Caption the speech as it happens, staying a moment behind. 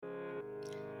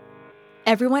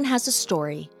Everyone has a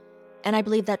story, and I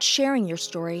believe that sharing your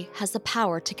story has the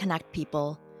power to connect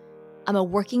people. I'm a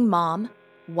working mom,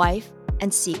 wife,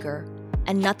 and seeker,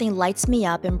 and nothing lights me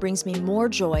up and brings me more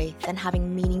joy than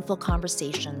having meaningful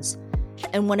conversations.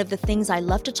 And one of the things I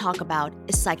love to talk about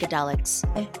is psychedelics.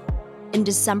 In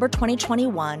December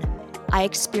 2021, I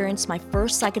experienced my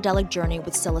first psychedelic journey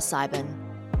with psilocybin.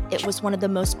 It was one of the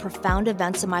most profound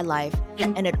events in my life,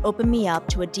 and it opened me up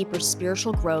to a deeper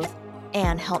spiritual growth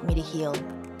and helped me to heal.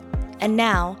 And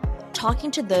now,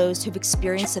 talking to those who've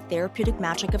experienced the therapeutic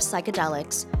magic of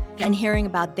psychedelics and hearing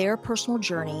about their personal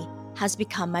journey has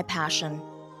become my passion.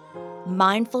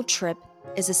 Mindful Trip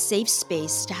is a safe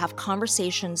space to have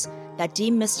conversations that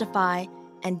demystify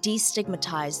and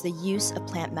destigmatize the use of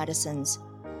plant medicines.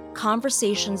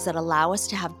 Conversations that allow us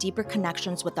to have deeper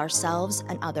connections with ourselves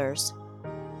and others.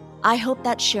 I hope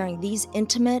that sharing these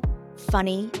intimate,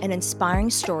 funny, and inspiring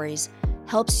stories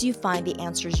helps you find the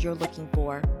answers you're looking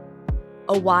for.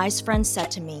 A wise friend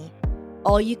said to me,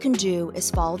 "All you can do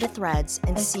is follow the threads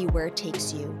and see where it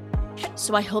takes you."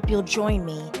 So I hope you'll join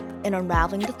me in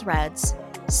unraveling the threads,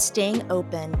 staying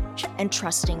open, and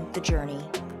trusting the journey.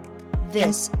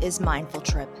 This is Mindful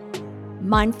Trip.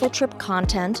 Mindful Trip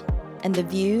content and the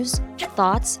views,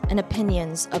 thoughts, and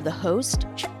opinions of the host,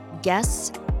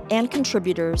 guests, and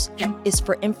contributors is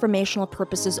for informational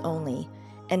purposes only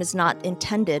and is not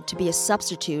intended to be a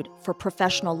substitute for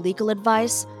professional legal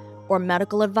advice or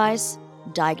medical advice,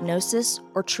 diagnosis,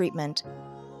 or treatment.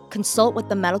 Consult with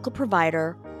the medical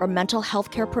provider or mental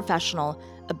health care professional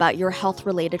about your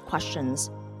health-related questions.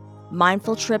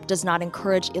 Mindful Trip does not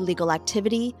encourage illegal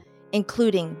activity,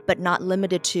 including but not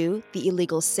limited to the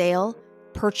illegal sale,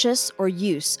 purchase, or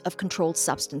use of controlled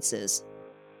substances.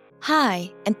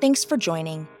 Hi, and thanks for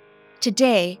joining.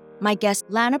 Today, my guest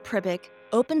LANA PRIBIC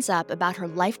opens up about her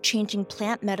life-changing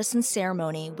plant medicine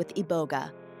ceremony with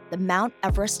Iboga, the Mount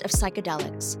Everest of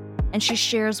psychedelics, and she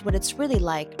shares what it's really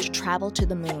like to travel to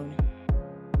the moon.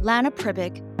 LANA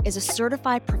PRIBIC is a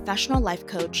certified professional life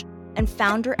coach and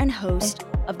founder and host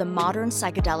of the Modern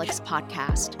Psychedelics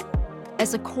podcast.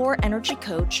 As a core energy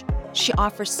coach, she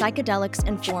offers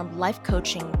psychedelics-informed life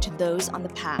coaching to those on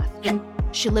the path.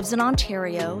 She lives in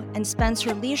Ontario and spends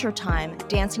her leisure time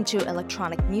dancing to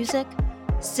electronic music,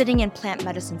 sitting in plant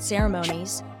medicine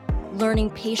ceremonies, learning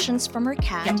patience from her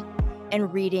cat,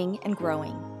 and reading and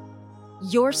growing.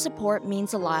 Your support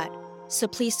means a lot, so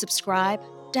please subscribe,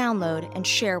 download, and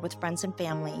share with friends and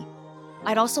family.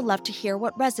 I'd also love to hear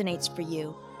what resonates for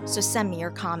you, so send me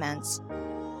your comments.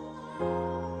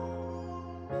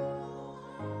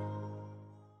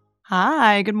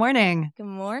 Hi, good morning. Good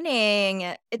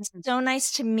morning. It's so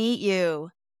nice to meet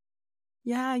you.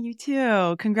 Yeah, you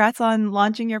too. Congrats on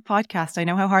launching your podcast. I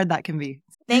know how hard that can be.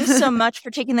 Thanks so much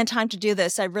for taking the time to do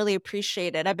this. I really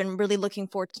appreciate it. I've been really looking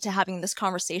forward to having this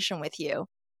conversation with you.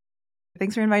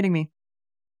 Thanks for inviting me.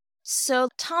 So,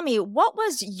 Tommy, what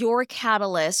was your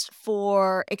catalyst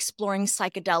for exploring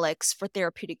psychedelics for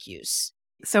therapeutic use?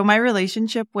 So my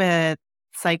relationship with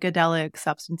psychedelic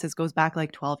substances goes back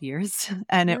like 12 years,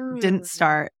 and it didn't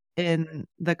start in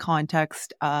the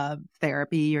context of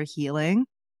therapy or healing.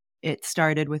 It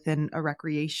started within a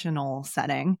recreational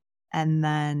setting. And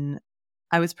then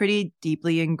I was pretty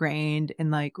deeply ingrained in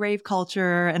like rave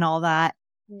culture and all that.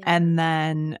 And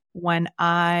then when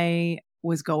I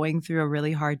was going through a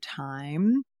really hard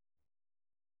time,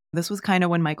 this was kind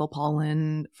of when Michael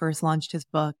Pollan first launched his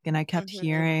book, and I kept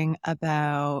hearing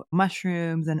about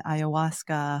mushrooms and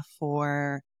ayahuasca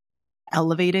for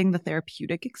elevating the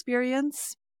therapeutic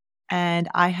experience. And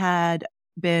I had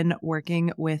been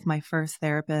working with my first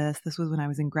therapist. This was when I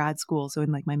was in grad school, so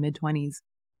in like my mid-20s,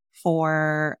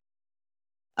 for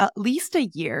at least a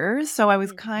year. So I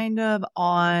was kind of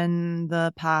on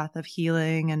the path of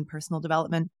healing and personal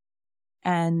development.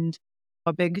 And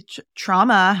a big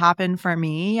trauma happened for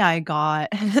me. I got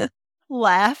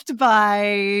left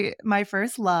by my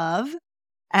first love,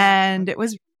 and it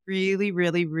was really,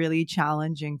 really, really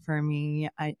challenging for me.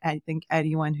 I think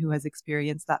anyone who has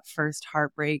experienced that first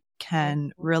heartbreak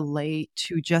can relate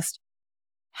to just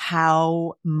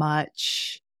how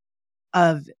much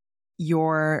of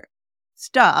your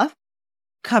stuff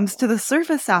comes to the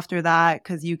surface after that,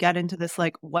 because you get into this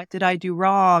like, what did I do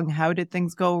wrong? How did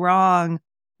things go wrong?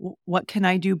 What can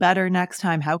I do better next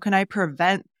time? How can I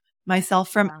prevent myself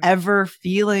from ever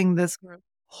feeling this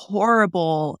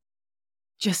horrible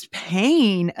just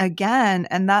pain again?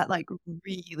 And that like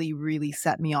really, really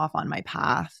set me off on my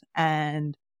path.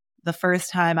 And the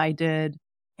first time I did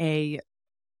a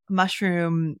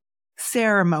mushroom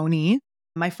ceremony,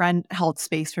 my friend held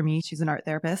space for me. She's an art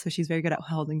therapist, so she's very good at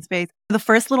holding space. The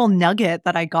first little nugget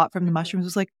that I got from the mushrooms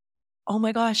was like, oh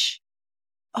my gosh,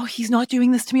 oh, he's not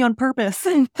doing this to me on purpose.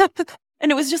 And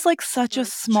it was just like such a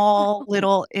small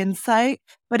little insight,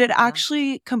 but it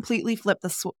actually completely flipped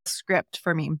the script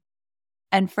for me.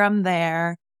 And from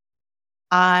there,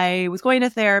 I was going to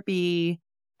therapy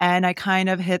and I kind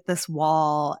of hit this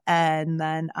wall. And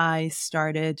then I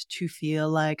started to feel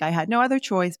like I had no other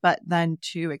choice but then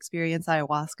to experience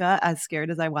ayahuasca, as scared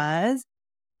as I was.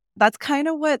 That's kind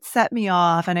of what set me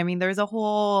off. And I mean, there's a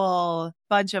whole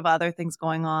bunch of other things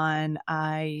going on.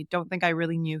 I don't think I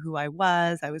really knew who I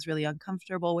was. I was really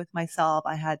uncomfortable with myself.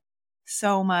 I had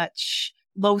so much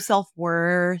low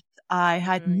self-worth. I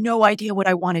had no idea what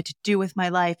I wanted to do with my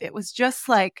life. It was just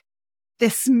like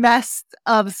this mess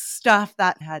of stuff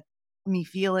that had me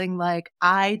feeling like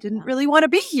I didn't really want to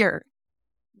be here.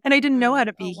 And I didn't know how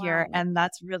to be here. And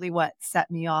that's really what set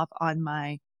me off on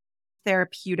my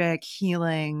therapeutic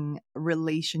healing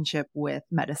relationship with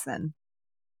medicine.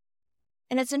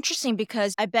 And it's interesting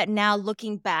because I bet now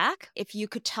looking back, if you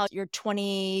could tell your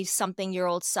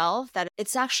 20-something-year-old self that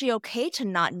it's actually okay to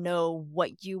not know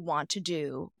what you want to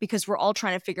do, because we're all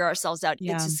trying to figure ourselves out.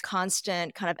 Yeah. It's this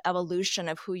constant kind of evolution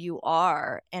of who you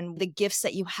are and the gifts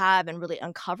that you have and really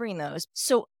uncovering those.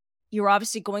 So you're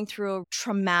obviously going through a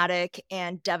traumatic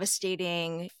and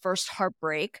devastating first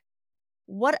heartbreak.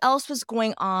 What else was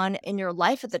going on in your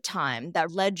life at the time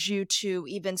that led you to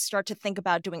even start to think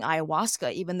about doing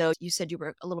ayahuasca, even though you said you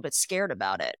were a little bit scared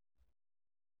about it?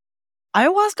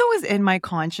 Ayahuasca was in my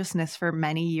consciousness for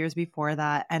many years before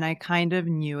that, and I kind of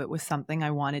knew it was something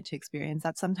I wanted to experience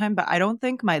at some time, but I don't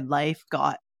think my life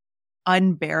got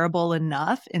unbearable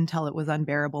enough until it was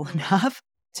unbearable enough.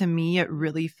 To me, it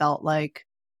really felt like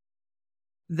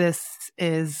this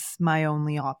is my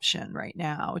only option right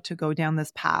now to go down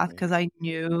this path, because I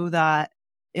knew that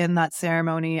in that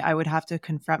ceremony, I would have to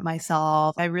confront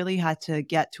myself. I really had to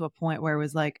get to a point where it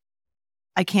was like,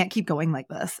 I can't keep going like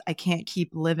this. I can't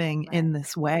keep living in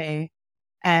this way.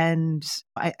 And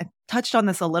I touched on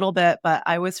this a little bit, but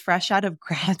I was fresh out of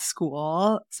grad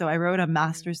school. So I wrote a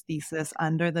master's thesis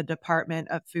under the Department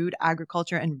of Food,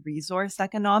 Agriculture, and Resource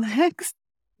Economics.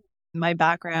 My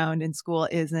background in school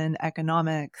is in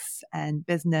economics and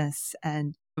business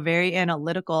and very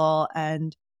analytical.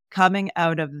 And coming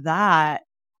out of that,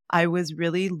 I was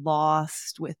really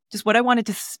lost with just what I wanted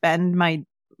to spend my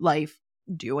life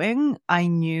doing. I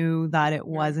knew that it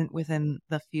wasn't within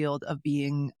the field of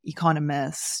being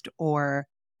economist or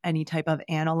any type of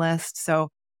analyst. So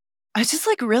I was just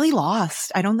like really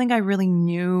lost. I don't think I really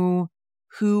knew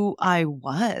who I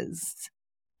was.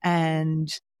 And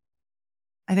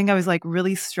I think I was like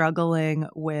really struggling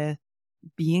with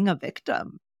being a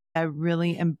victim. I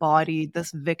really embodied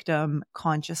this victim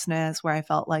consciousness where I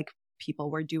felt like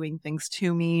people were doing things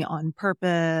to me on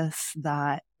purpose,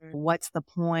 that what's the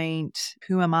point?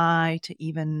 Who am I to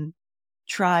even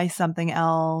try something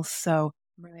else? So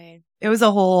it was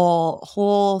a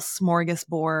whole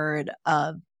smorgasbord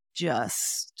of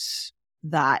just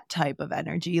that type of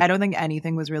energy. I don't think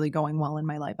anything was really going well in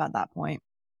my life at that point.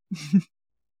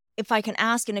 If I can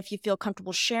ask, and if you feel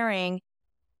comfortable sharing,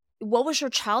 what was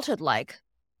your childhood like?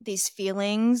 These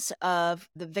feelings of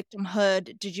the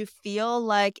victimhood, did you feel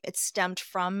like it stemmed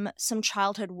from some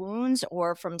childhood wounds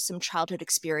or from some childhood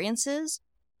experiences?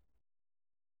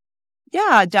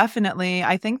 Yeah, definitely.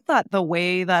 I think that the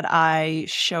way that I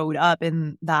showed up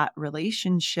in that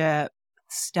relationship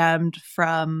stemmed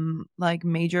from like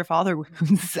major father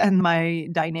wounds, and my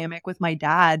dynamic with my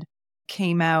dad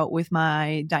came out with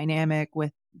my dynamic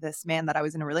with this man that I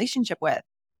was in a relationship with.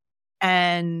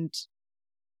 And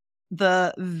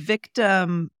the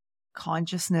victim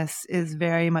consciousness is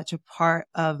very much a part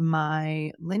of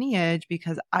my lineage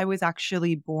because I was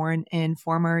actually born in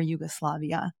former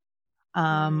Yugoslavia,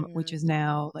 which is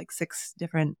now like 6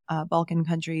 different Balkan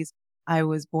countries. I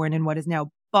was born in what is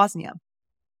now Bosnia.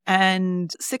 And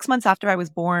 6 months after I was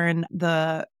born,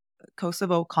 the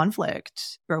Kosovo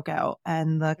conflict broke out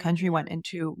and the country went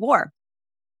into war.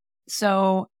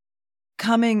 So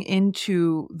coming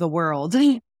into the world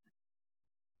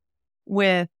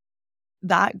with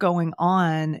that going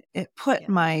on, it put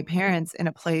my parents in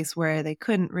a place where they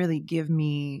couldn't really give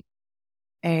me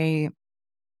a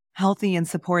healthy and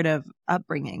supportive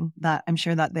upbringing that I'm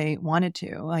sure that they wanted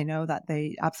to. I know that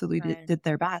they absolutely did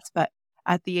their best. But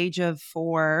at the age of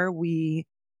 4, we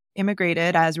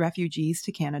immigrated as refugees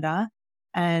to Canada,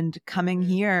 and coming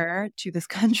here to this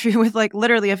country with like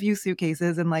literally a few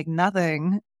suitcases and like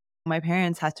nothing, my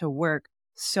parents had to work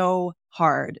so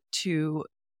hard to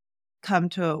come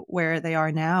to where they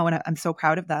are now. And I'm so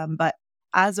proud of them. But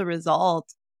as a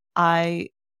result, I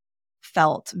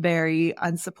felt very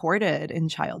unsupported in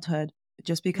childhood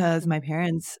just because my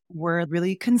parents were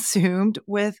really consumed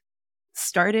with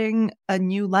starting a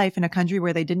new life in a country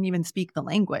where they didn't even speak the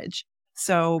language.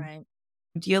 So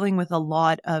dealing with a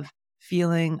lot of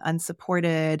feeling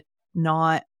unsupported,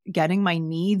 not getting my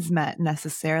needs met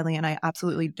necessarily. And I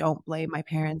absolutely don't blame my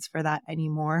parents for that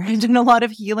anymore. I did a lot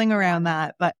of healing around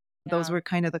that, but those were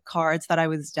kind of the cards that I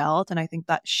was dealt. And I think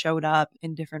that showed up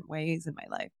in different ways in my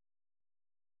life.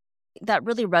 That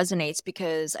really resonates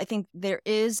because I think there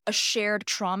is a shared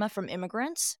trauma from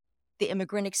immigrants. The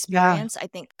immigrant experience, I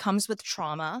think, comes with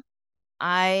trauma.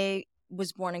 I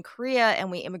was born in Korea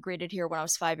and we immigrated here when I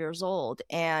was 5 years old.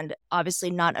 And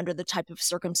obviously not under the type of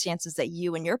circumstances that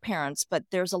you and your parents, but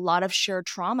there's a lot of shared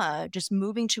trauma just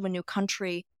moving to a new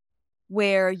country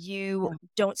where you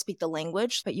don't speak the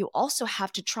language, but you also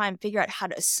have to try and figure out how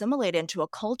to assimilate into a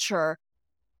culture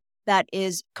that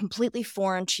is completely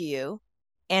foreign to you.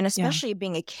 And especially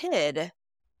being a kid,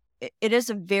 it is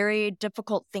a very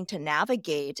difficult thing to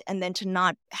navigate. And then to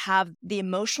not have the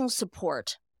emotional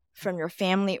support from your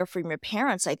family or from your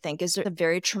parents, I think, is a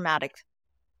very traumatic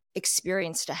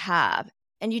experience to have.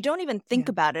 And you don't even think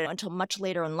about it until much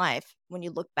later in life when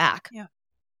you look back.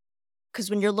 Because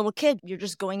when you're a little kid, you're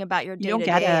just going about your day to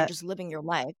day and just living your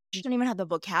life. You don't even have the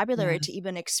vocabulary to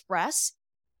even express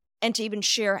and to even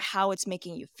share how it's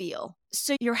making you feel.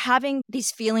 So you're having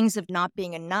these feelings of not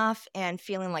being enough and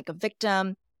feeling like a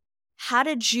victim. How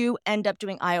did you end up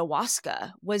doing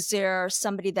ayahuasca? Was there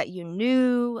somebody that you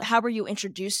knew? How were you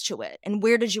introduced to it? And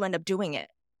where did you end up doing it?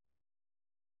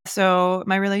 So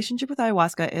my relationship with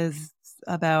ayahuasca is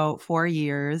about 4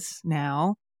 years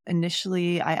now.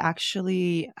 Initially, I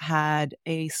actually had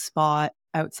a spot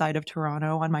outside of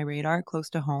Toronto on my radar, close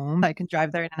to home. I can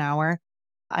drive there in an hour.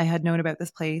 I had known about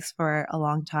this place for a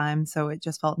long time, so it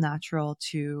just felt natural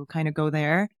to kind of go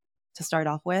there to start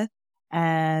off with.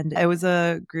 And it was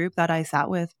a group that I sat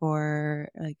with for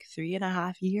like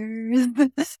 3.5 years,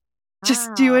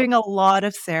 just doing a lot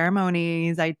of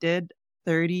ceremonies. I did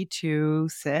 32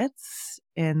 sits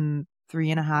in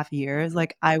 3.5 years.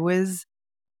 Like I was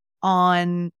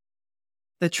on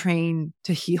the train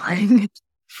to healing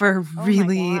for a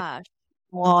really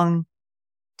long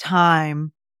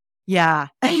time. Yeah.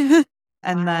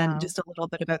 And then just a little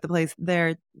bit about the place.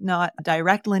 They're not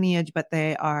direct lineage, but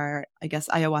they are, I guess,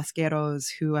 ayahuasqueros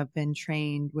who have been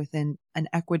trained within an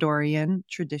Ecuadorian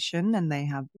tradition, and they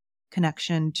have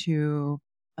connection to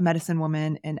a medicine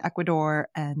woman in Ecuador,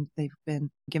 and they've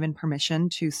been given permission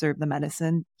to serve the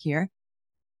medicine here.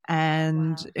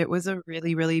 And it was a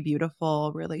really, really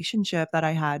beautiful relationship that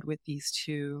I had with these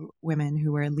two women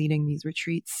who were leading these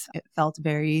retreats. It felt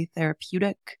very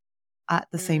therapeutic at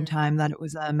the same time that it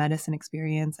was a medicine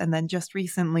experience. And then just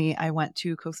recently, I went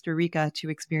to Costa Rica to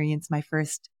experience my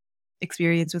first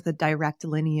experience with a direct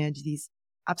lineage, these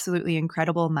absolutely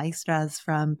incredible maestras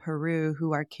from Peru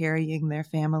who are carrying their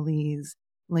family's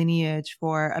lineage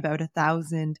for about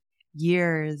 1,000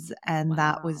 years. And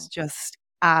that was just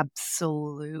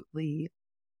absolutely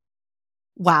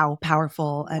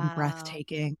powerful and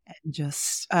breathtaking, and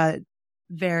just a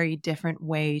very different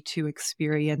way to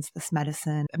experience this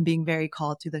medicine. I'm being very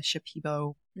called to the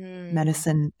Shipibo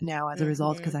medicine now as a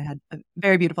result, because I had a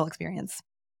very beautiful experience.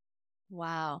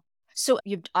 Wow. So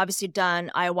you've obviously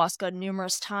done ayahuasca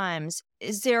numerous times.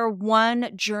 Is there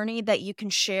one journey that you can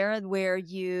share where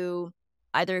you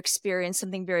either experienced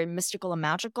something very mystical and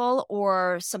magical,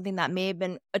 or something that may have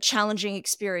been a challenging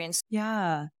experience?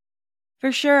 Yeah,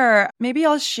 for sure. Maybe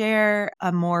I'll share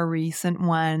a more recent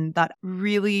one that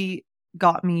really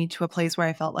got me to a place where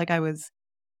I felt like I was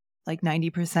like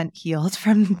 90% healed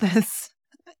from this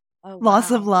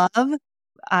loss of love.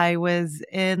 I was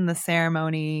in the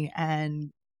ceremony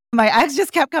and my ex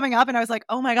just kept coming up, and I was like,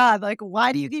 oh my God, like,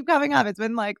 why do you keep coming up? It's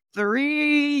been like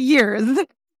 3 years.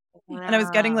 And I was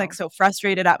getting like so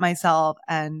frustrated at myself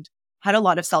and had a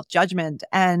lot of self-judgment.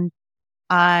 And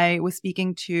I was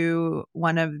speaking to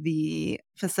one of the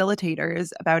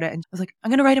facilitators about it, and I was like, I'm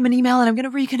going to write him an email and I'm going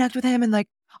to reconnect with him and like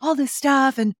all this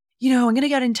stuff. And, I'm going to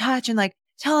get in touch and like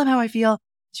tell him how I feel.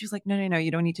 She was like, no,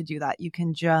 you don't need to do that. You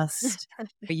can just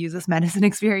use this medicine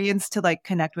experience to like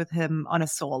connect with him on a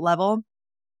soul level.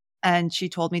 And she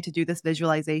told me to do this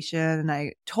visualization, and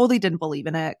I totally didn't believe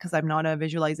in it because I'm not a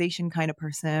visualization kind of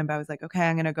person, but I was like, okay,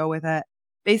 I'm going to go with it.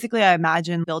 Basically, I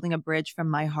imagined building a bridge from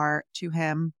my heart to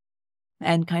him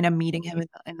and kind of meeting him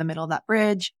in the middle of that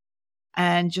bridge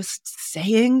and just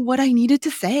saying what I needed to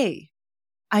say.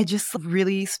 I just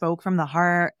really spoke from the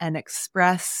heart and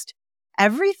expressed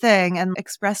everything, and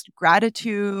expressed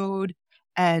gratitude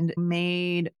and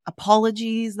made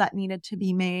apologies that needed to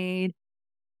be made.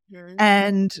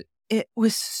 And it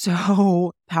was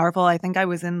so powerful. I think I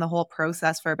was in the whole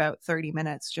process for about 30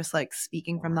 minutes, just like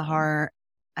speaking from the heart.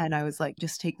 And I was like,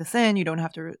 just take this in. You don't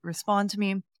have to respond to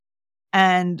me.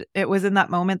 And it was in that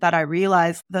moment that I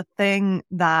realized the thing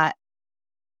that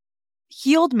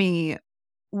healed me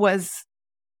was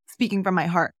speaking from my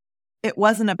heart. It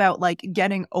wasn't about like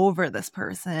getting over this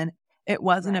person. It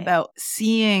wasn't about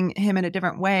seeing him in a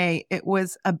different way. It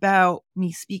was about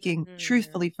me speaking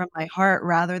truthfully from my heart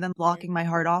rather than blocking my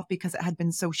heart off because it had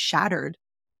been so shattered.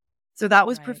 So that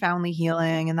was profoundly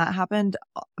healing. And that happened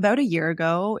about a year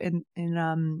ago it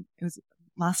was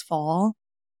last fall.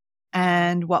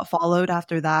 And what followed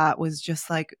after that was just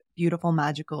like beautiful,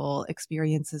 magical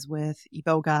experiences with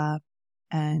Iboga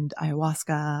and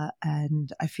ayahuasca.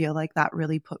 And I feel like that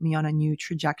really put me on a new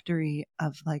trajectory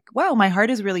of like, wow, my heart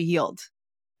is really healed.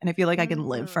 And I feel like I can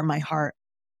live from my heart.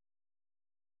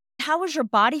 How was your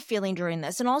body feeling during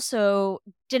this? And also,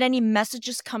 did any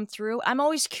messages come through? I'm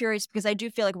always curious because I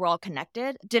do feel like we're all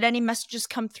connected. Did any messages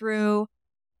come through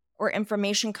or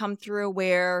information come through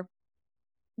where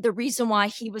the reason why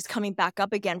he was coming back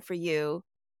up again for you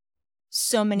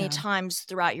so many times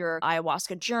throughout your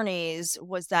ayahuasca journeys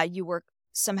was that you were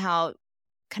somehow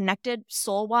connected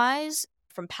soul-wise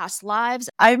from past lives?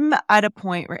 I'm at a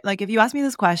point where, like, if you asked me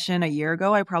this question a year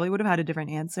ago, I probably would have had a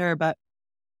different answer. But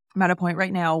I'm at a point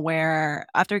right now where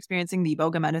after experiencing the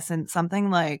Iboga medicine,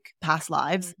 something like past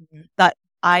lives that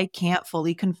I can't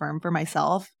fully confirm for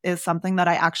myself is something that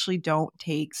I actually don't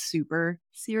take super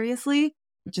seriously.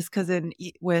 Just because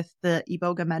with the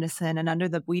Iboga medicine and under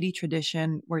the Bwiti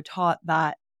tradition, we're taught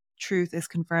that truth is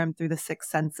confirmed through the six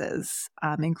senses,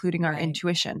 including our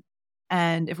intuition.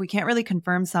 And if we can't really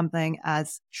confirm something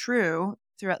as true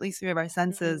through at least three of our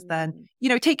senses, then,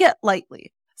 take it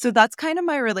lightly. So that's kind of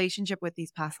my relationship with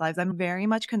these past lives. I'm very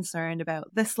much concerned about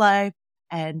this life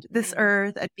and this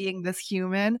earth and being this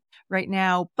human right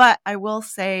now. But I will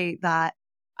say that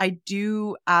I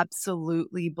do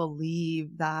absolutely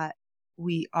believe that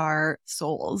we are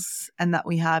souls and that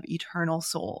we have eternal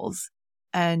souls.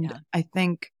 And I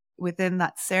think within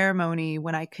that ceremony,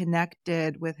 when I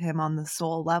connected with him on the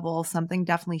soul level, something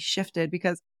definitely shifted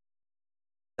because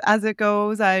as it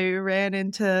goes, I ran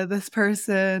into this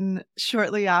person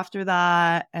shortly after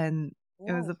that. And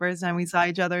it was the first time we saw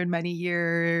each other in many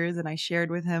years. And I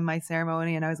shared with him my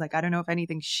ceremony. And I was like, I don't know if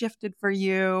anything shifted for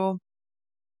you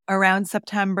around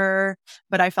September,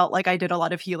 but I felt like I did a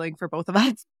lot of healing for both of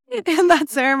us in that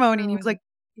ceremony. And he was like,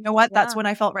 you know what? That's when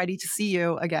I felt ready to see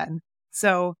you again.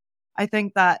 So I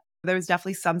think that there's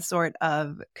definitely some sort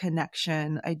of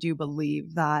connection. I do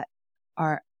believe that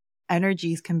our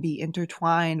energies can be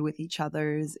intertwined with each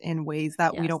other's in ways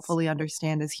that we don't fully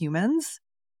understand as humans.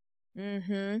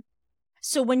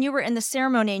 So when you were in the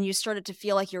ceremony and you started to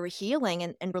feel like you were healing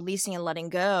and releasing and letting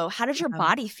go, how did your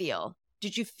body feel?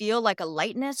 Did you feel like a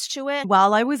lightness to it?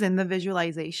 While I was in the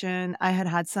visualization, I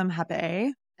had some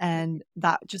hepe, and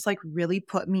that just like really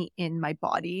put me in my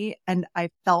body, and I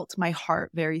felt my heart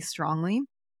very strongly.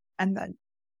 And then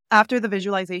after the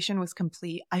visualization was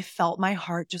complete, I felt my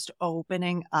heart just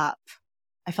opening up.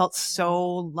 I felt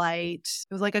so light.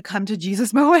 It was like a come to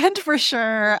Jesus moment for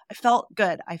sure. I felt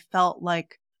good. I felt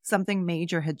like something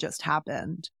major had just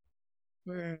happened.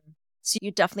 So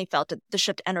you definitely felt the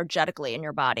shift energetically in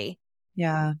your body.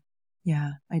 Yeah,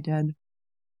 I did.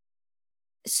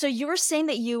 So you were saying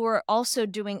that you were also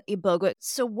doing Iboga.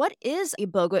 So what is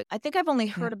Iboga? I think I've only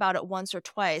heard about it once or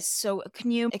twice. So can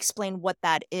you explain what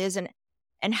that is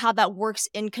and how that works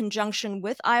in conjunction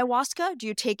with ayahuasca? Do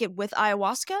you take it with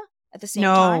ayahuasca at the same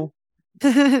time?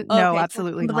 No,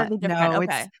 absolutely not. No,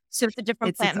 okay. So it's a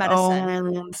different plant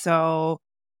medicine. So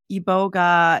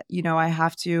Iboga, I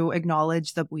have to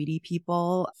acknowledge the Bwiti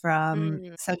people from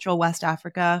Central West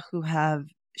Africa who have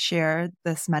shared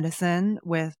this medicine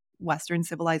with Western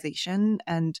civilization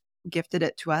and gifted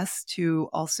it to us to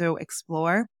also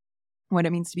explore what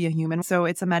it means to be a human. So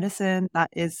it's a medicine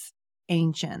that is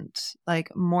ancient,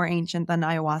 like more ancient than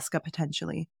ayahuasca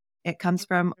potentially. It comes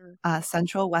from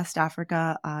Central West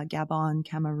Africa, Gabon,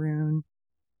 Cameroon,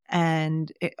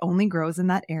 and it only grows in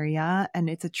that area.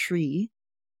 And it's a tree,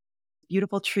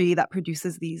 beautiful tree that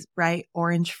produces these bright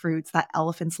orange fruits that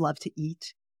elephants love to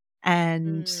eat.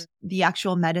 And the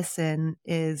actual medicine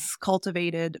is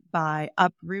cultivated by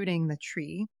uprooting the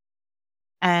tree,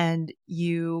 and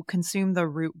you consume the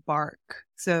root bark.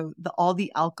 So all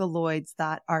the alkaloids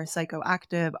that are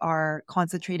psychoactive are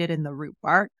concentrated in the root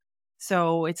bark.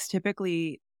 So it's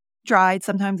typically dried.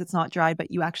 Sometimes it's not dried, but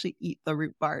you actually eat the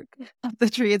root bark of the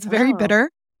tree. It's very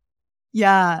bitter.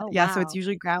 Yeah. So it's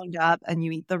usually ground up and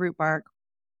you eat the root bark.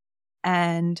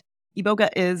 And Iboga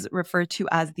is referred to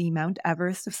as the Mount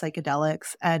Everest of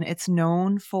psychedelics, and it's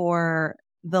known for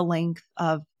the length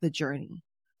of the journey.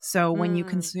 So when you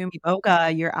consume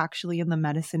Iboga, you're actually in the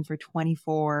medicine for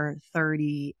 24,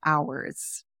 30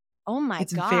 hours. Oh my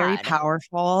It's very God.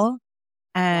 powerful.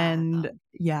 And Wow.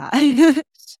 yeah,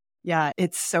 yeah,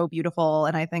 it's so beautiful.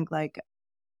 And I think like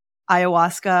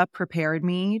ayahuasca prepared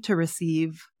me to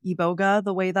receive Iboga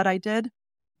the way that I did.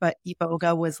 But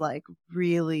Iboga was like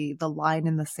really the line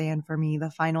in the sand for me,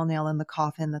 the final nail in the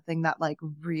coffin, the thing that like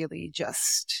really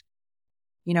just,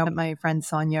 my friend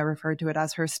Sonia referred to it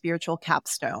as her spiritual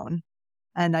capstone.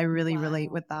 And I really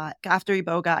relate with that. After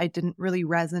Iboga, I didn't really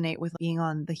resonate with being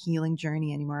on the healing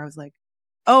journey anymore. I was like,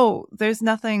 oh, there's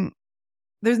nothing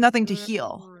to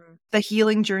heal. The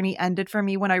healing journey ended for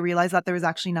me when I realized that there was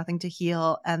actually nothing to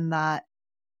heal and that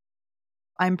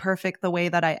I'm perfect the way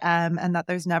that I am and that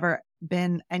there's never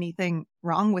been anything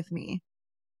wrong with me.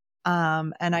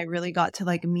 And I really got to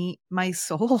like meet my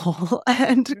soul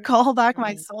and call back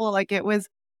my soul. Like it was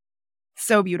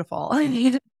so beautiful.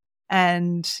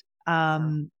 And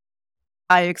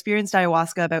I experienced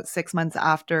ayahuasca about 6 months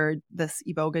after this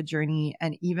Iboga journey.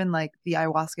 And even like the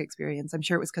ayahuasca experience, I'm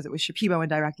sure it was because it was Shipibo and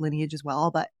direct lineage as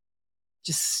well, but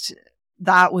just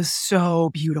that was so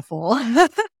beautiful.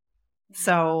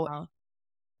 So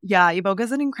yeah, Iboga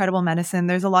is an incredible medicine.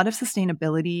 There's a lot of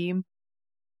sustainability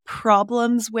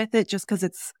problems with it just because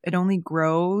it only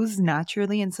grows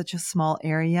naturally in such a small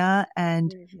area,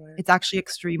 and it's actually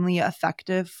extremely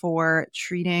effective for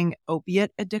treating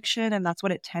opiate addiction, and that's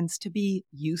what it tends to be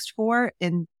used for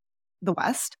in the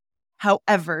West.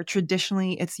 However,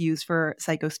 traditionally it's used for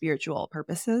psychospiritual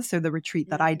purposes. So the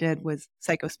retreat that I did was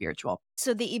psychospiritual.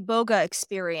 So the Iboga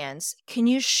experience, can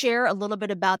you share a little bit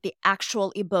about the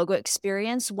actual Iboga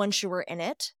experience once you were in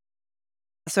it?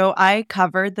 So I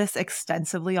covered this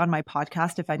extensively on my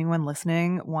podcast. If anyone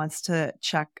listening wants to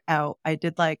check out, I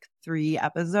did like 3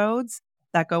 episodes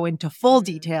that go into full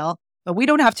detail, but we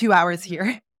don't have 2 hours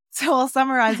here. So I'll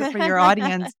summarize it for your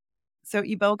audience. So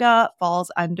Iboga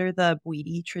falls under the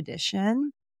Bwiti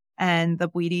tradition, and the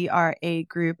Bwiti are a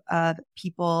group of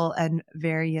people and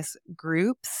various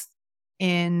groups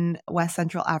in West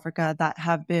Central Africa that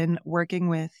have been working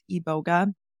with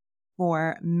Iboga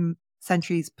for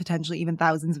centuries, potentially even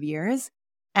thousands of years.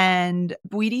 And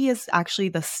Bwiti is actually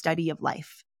the study of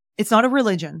life. It's not a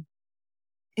religion.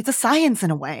 It's a science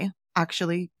in a way,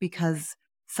 actually, because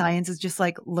science is just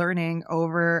like learning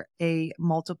over a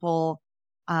multiple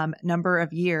number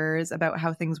of years about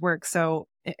how things work. So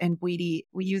in Bwiti,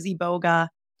 we use Iboga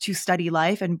to study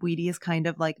life, and Bwiti is kind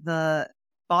of like the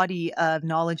body of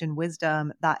knowledge and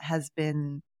wisdom that has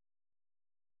been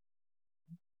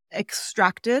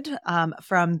extracted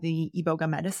from the Iboga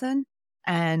medicine.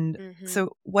 And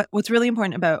so what's really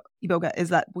important about Iboga is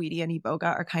that Bwiti and Iboga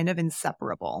are kind of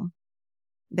inseparable.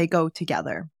 They go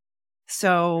together.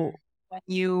 So when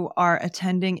you are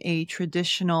attending a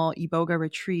traditional Iboga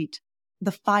retreat,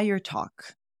 the fire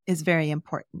talk is very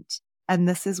important. And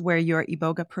this is where your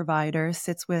Iboga provider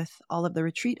sits with all of the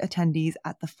retreat attendees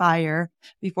at the fire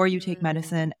before you take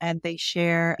medicine, and they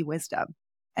share wisdom.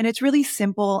 And it's really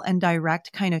simple and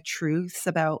direct kind of truths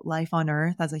about life on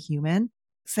earth as a human.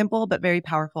 Simple, but very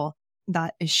powerful,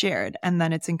 that is shared. And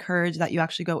then it's encouraged that you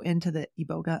actually go into the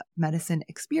Iboga medicine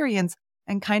experience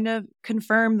and kind of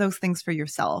confirm those things for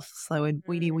yourself. So in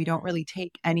Bwiti, we don't really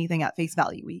take anything at face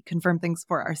value. We confirm things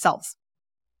for ourselves.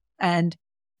 And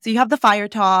so you have the fire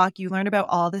talk, you learn about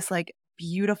all this like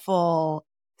beautiful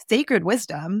sacred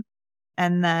wisdom,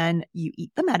 and then you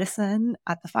eat the medicine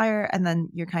at the fire, and then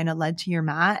you're kind of led to your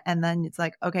mat, and then it's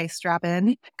like, okay, strap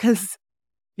in because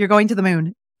you're going to the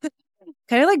moon.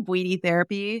 Kind of like Bwiti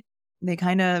therapy. They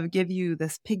kind of give you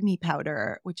this pygmy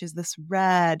powder, which is this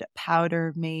red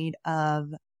powder made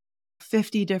of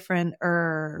 50 different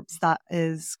herbs that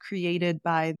is created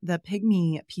by the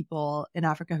pygmy people in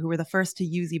Africa who were the first to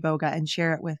use Iboga and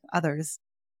share it with others.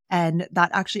 And that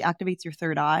actually activates your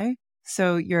third eye.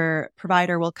 So your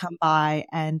provider will come by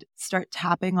and start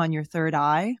tapping on your third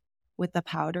eye with the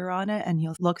powder on it, and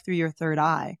he'll look through your third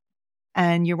eye.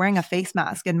 And you're wearing a face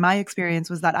mask. And my experience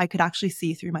was that I could actually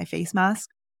see through my face mask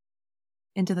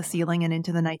into the ceiling and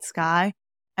into the night sky.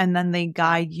 And then they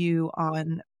guide you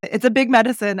on, it's a big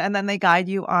medicine, and then they guide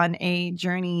you on a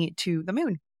journey to the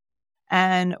moon.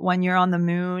 And when you're on the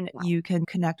moon, you can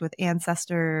connect with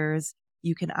ancestors,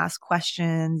 you can ask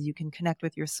questions, you can connect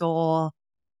with your soul.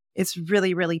 It's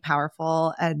really, really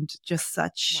powerful, and just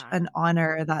such an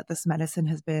honor that this medicine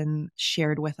has been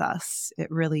shared with us. It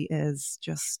really is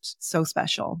just so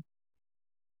special.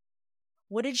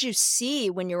 What did you see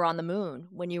when you were on the moon,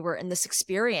 when you were in this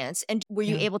experience? And were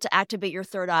you able to activate your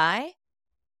third eye?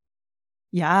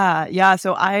 Yeah. Yeah.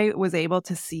 So I was able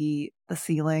to see the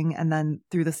ceiling and then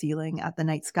through the ceiling at the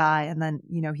night sky. And then,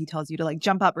 he tells you to like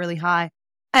jump up really high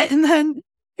and then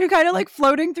you're kind of like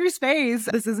floating through space.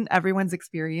 This isn't everyone's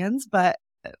experience, but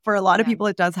for a lot of people,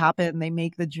 it does happen. They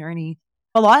make the journey.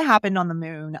 A lot happened on the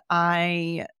moon.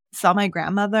 I saw my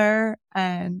grandmother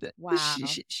and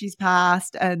she's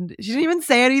passed and she didn't even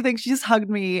say anything. She just hugged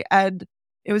me. And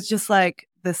it was just like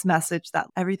this message that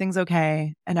everything's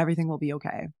okay and everything will be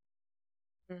okay.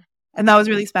 And that was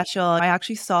really special. I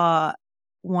actually saw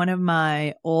one of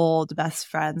my old best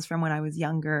friends from when I was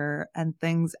younger, and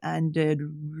things ended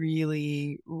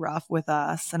really rough with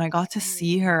us. And I got to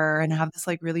see her and have this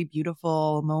like really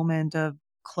beautiful moment of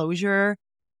closure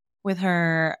with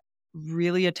her.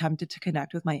 Really attempted to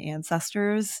connect with my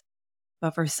ancestors,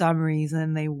 but for some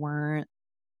reason they weren't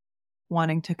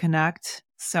wanting to connect.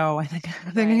 So I think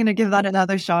I'm going to give that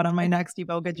another shot on my next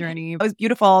Iboga journey. It was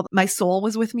beautiful. My soul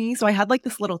was with me. So I had like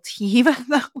this little team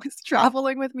that was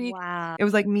traveling with me. Wow. It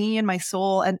was like me and my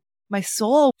soul. And my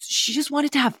soul, she just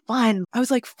wanted to have fun. I was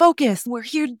like, focus. We're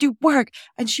here to do work.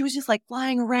 And she was just like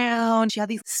flying around. She had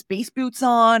these space boots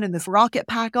on and this rocket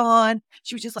pack on.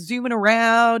 She was just like zooming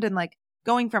around and like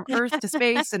going from Earth to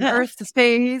space and Earth to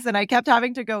space. And I kept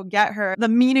having to go get her. The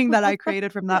meaning that I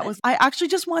created from that was I actually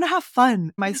just want to have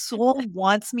fun. My soul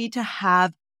wants me to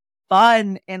have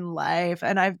fun in life.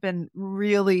 And I've been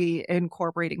really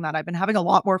incorporating that. I've been having a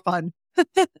lot more fun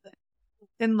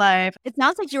in life. It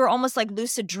sounds like you were almost like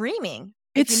lucid dreaming.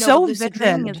 It's so lucid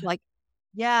dreaming is like,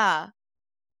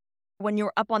 when you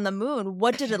were up on the moon,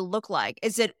 what did it look like?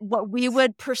 Is it what we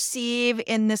would perceive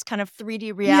in this kind of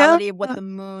 3D reality of what the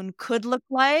moon could look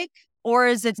like? Or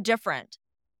is it different?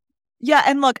 Yeah.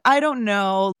 And look, I don't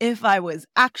know if I was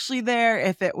actually there,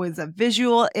 if it was a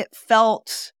visual. It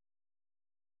felt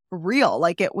real,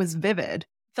 like it was vivid.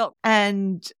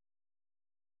 And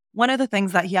one of the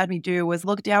things that he had me do was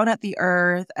look down at the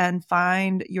earth and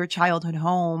find your childhood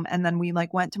home. And then we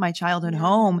like went to my childhood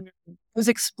home. I was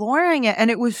exploring it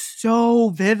and it was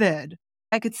so vivid.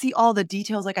 I could see all the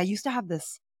details. Like I used to have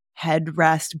this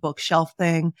headrest bookshelf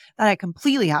thing that I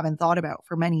completely haven't thought about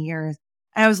for many years.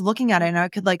 And I was looking at it and I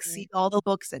could like see all the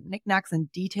books and knickknacks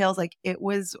and details. Like it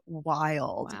was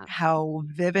wild how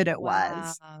vivid it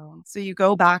was. So you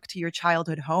go back to your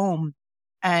childhood home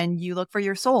and you look for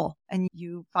your soul and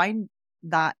you find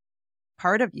that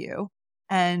part of you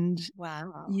and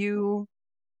you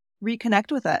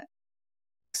reconnect with it.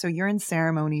 So you're in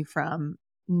ceremony from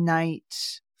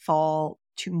nightfall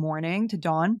to morning to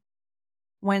dawn.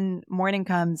 When morning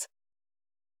comes,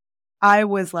 I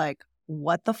was like,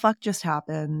 what the fuck just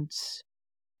happened?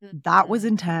 That was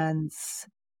intense.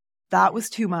 That was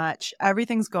too much.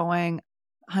 Everything's going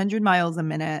 100 miles a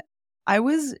minute. I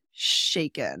was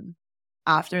shaken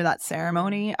after that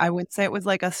ceremony. I would say it was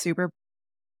like a super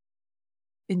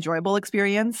enjoyable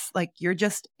experience. Like you're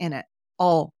just in it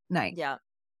all night. Yeah.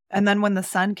 And then when the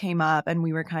sun came up and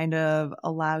we were kind of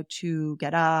allowed to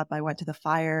get up, I went to the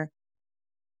fire.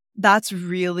 That's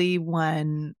really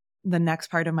when the next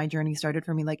part of my journey started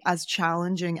for me. Like as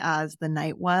challenging as the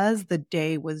night was, the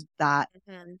day was that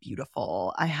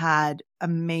beautiful. I had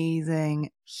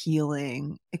amazing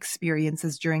healing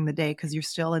experiences during the day because you're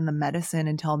still in the medicine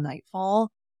until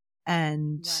nightfall.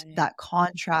 And that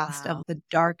contrast of the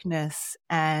darkness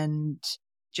and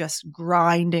just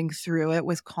grinding through it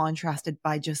was contrasted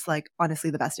by just like,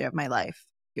 honestly, the best day of my life.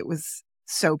 It was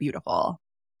so beautiful.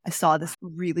 I saw this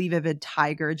really vivid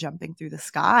tiger jumping through the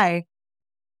sky.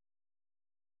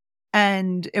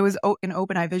 And it was an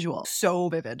open eye visual, so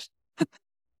vivid.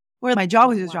 Where my jaw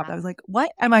was just dropped. I was like,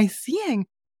 what am I seeing?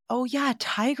 Oh yeah,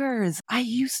 tigers. I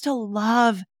used to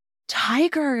love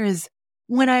tigers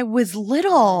when I was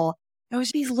little. It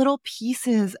was these little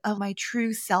pieces of my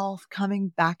true self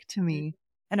coming back to me.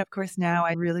 And of course, now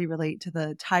I really relate to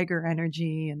the tiger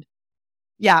energy. And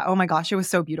yeah, oh my gosh, it was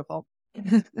so beautiful.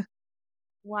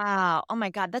 Wow. Oh my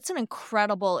God. That's an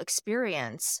incredible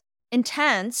experience.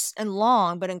 Intense and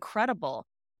long, but incredible.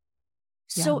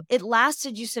 So it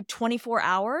lasted, you said 24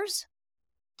 hours?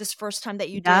 This first time that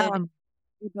you did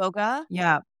Iboga?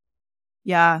 Yeah.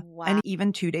 Yeah. Wow. And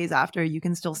even 2 days after, you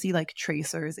can still see like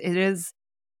tracers. It is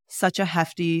such a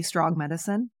hefty, strong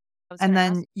medicine. And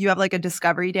then you have like a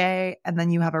discovery day, and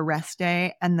then you have a rest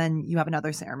day, and then you have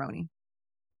another ceremony.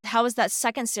 How was that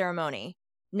second ceremony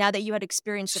now that you had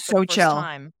experienced it for the first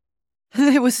time?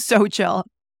 It was so chill.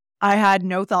 I had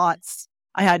no thoughts.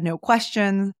 I had no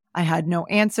questions. I had no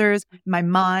answers. My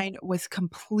mind was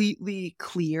completely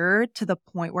clear to the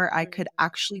point where I could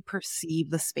actually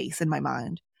perceive the space in my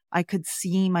mind. I could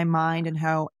see my mind and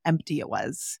how empty it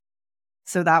was.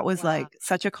 So that was like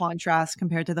such a contrast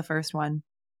compared to the first one.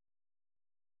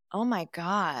 Oh my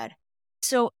God.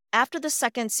 So after the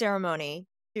second ceremony,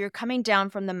 you're coming down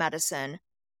from the medicine.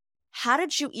 How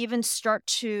did you even start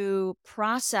to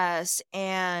process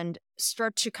and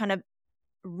start to kind of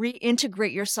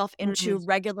reintegrate yourself into Mm.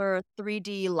 regular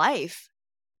 3D life?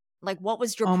 Like, what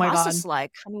was your Oh my God. process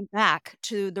like coming back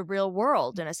to the real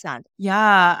world in a sense?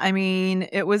 Yeah, I mean,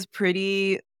 it was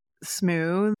pretty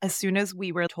smooth. As soon as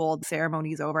we were told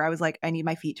ceremony's over, I was like, I need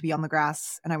my feet to be on the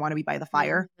grass and I want to be by the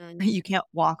fire. Mhm, You can't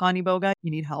walk on Iboga,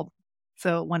 you need help.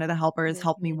 So one of the helpers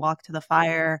helped me mhm. walk to the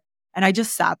fire. And I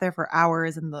just sat there for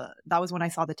hours and that was when I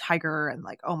saw the tiger and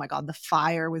like, oh my God, the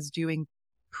fire was doing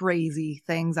crazy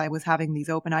things. I was having these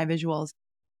open eye visuals.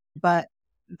 But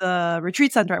the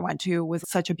retreat center I went to was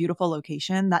such a beautiful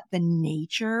location that the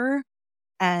nature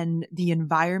and the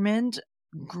environment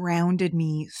grounded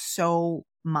me so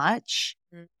much.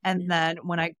 And Mhm. then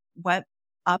when I went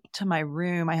up to my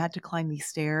room, I had to climb these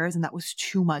stairs, and that was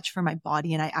too much for my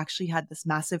body. And I actually had this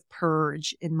massive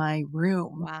purge in my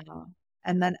room. Wow.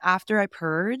 And then after I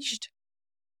purged,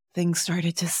 things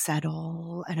started to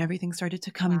settle and everything started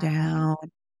to come Wow. down.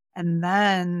 And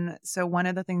then, so one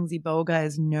of the things Iboga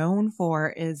is known for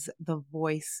is the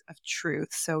voice of truth.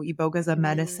 So Iboga is a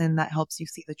medicine Mm. that helps you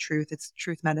see the truth. It's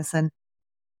truth medicine.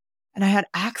 And I had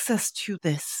access to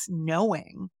this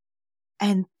knowing,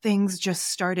 and things just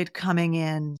started coming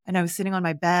in. And I was sitting on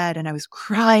my bed and I was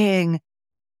crying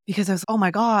because I was, oh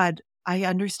my God, I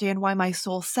understand why my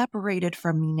soul separated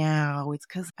from me now. It's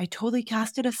because I totally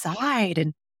cast it aside.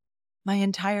 And my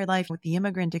entire life with the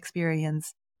immigrant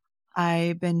experience,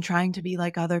 I've been trying to be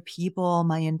like other people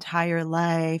my entire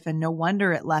life. And no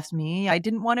wonder it left me. I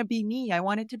didn't want to be me. I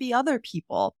wanted to be other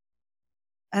people.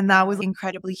 And that was Wow.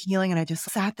 incredibly healing. And I just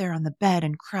sat there on the bed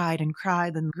and cried and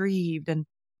grieved and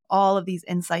all of these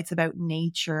insights about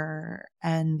nature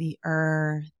and the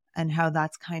earth and how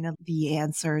that's kind of the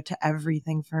answer to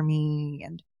everything for me.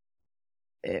 And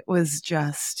it was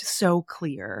just so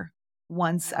clear.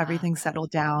 Once Wow. everything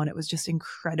settled down, it was just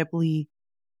incredibly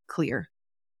clear.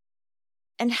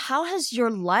 And how has your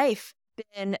life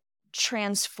been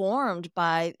transformed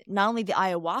by not only the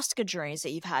ayahuasca journeys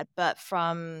that you've had, but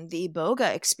from the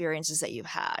Iboga experiences that you've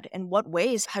had? In what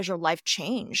ways has your life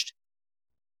changed?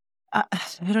 I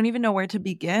don't even know where to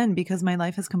begin because my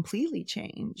life has completely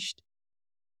changed.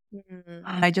 Mhm.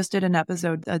 I just did an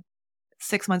episode,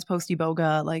 6 months post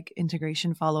Iboga, like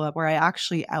integration follow up, where I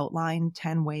actually outlined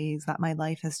 10 ways that my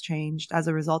life has changed as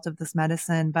a result of this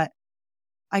medicine. But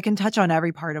I can touch on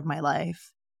every part of my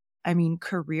life. I mean,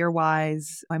 career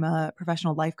wise, I'm a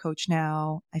professional life coach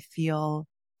now. I feel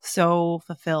so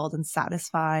fulfilled and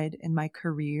satisfied in my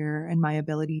career and my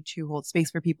ability to hold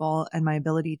space for people and my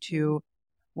ability to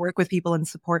work with people and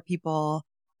support people.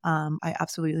 I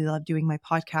absolutely love doing my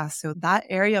podcast. So that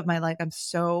area of my life, I'm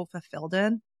so fulfilled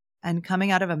in. And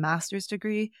coming out of a master's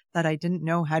degree that I didn't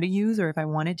know how to use or if I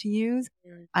wanted to use,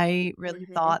 Mhm. I really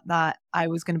Mhm. thought that I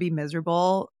was going to be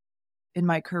miserable in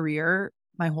my career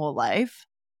my whole life.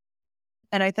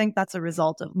 And I think that's a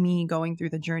result of me going through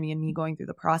the journey and me going through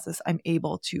the process. I'm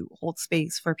able to hold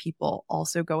space for people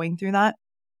also going through that.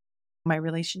 My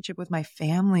relationship with my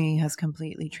family has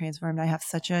completely transformed. I have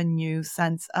such a new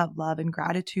sense of love and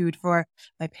gratitude for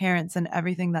my parents and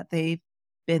everything that they've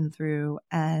been through.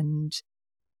 And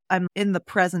I'm in the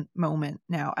present moment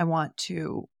now. I want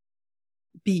to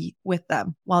be with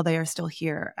them while they are still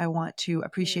here. I want to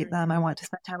appreciate them. I Mhm. want to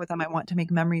spend time with them. I want to make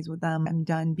memories with them. I'm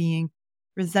done being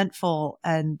resentful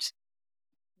and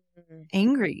Mhm.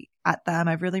 angry at them.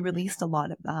 I've really released a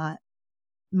lot of that.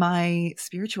 My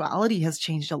spirituality has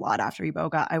changed a lot after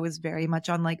Iboga. I was very much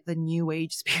on like the new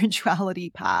age spirituality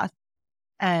path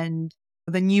and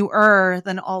the new earth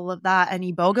and all of that. And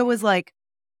Iboga was like,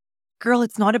 girl,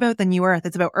 it's not about the new earth.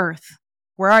 It's about earth.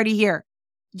 We're already here.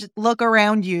 Just look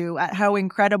around you at how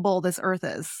incredible this earth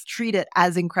is. Treat it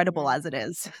as incredible Mhm. as it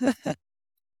is.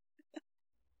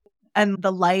 And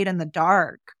the light and the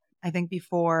dark. I think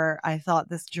before I thought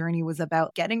this journey was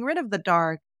about getting rid of the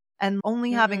dark and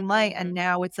only having light. And Mhm.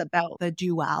 now it's about the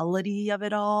duality of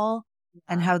it all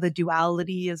and Yeah. how the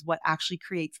duality is what actually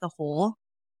creates the whole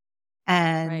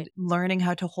and Right. learning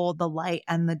how to hold the light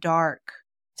and the dark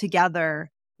together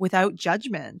without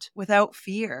judgment, without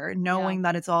fear, Yeah. knowing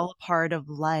that it's all a part of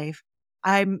life.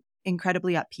 I'm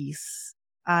incredibly at peace.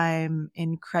 I'm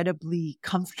incredibly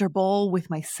comfortable with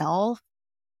myself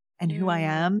and who I Mm.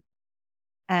 am.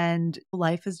 And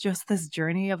life is just this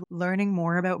journey of learning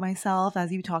more about myself,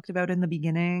 as you talked about in the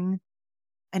beginning,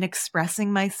 and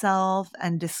expressing myself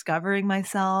and discovering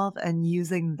myself and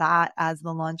using that as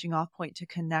the launching off point to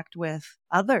connect with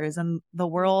others and the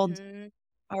world Mhm.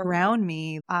 around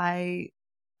me. I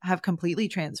have completely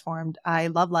transformed. I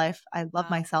love life. I love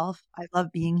myself. I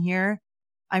love being here.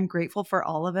 I'm grateful for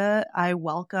all of it. I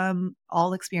welcome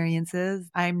all experiences.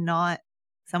 I'm not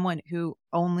someone who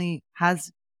only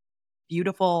has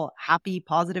beautiful, happy,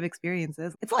 positive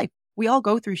experiences. It's life. We all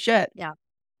go through shit. Yeah.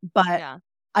 But Yeah.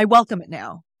 I welcome it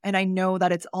now. And I know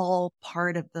that it's all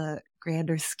part of the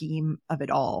grander scheme of it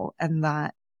all. And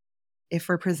that if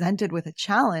we're presented with a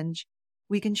challenge,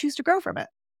 we can choose to grow from it.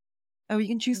 And we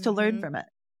can choose to learn from it.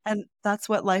 And that's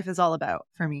what life is all about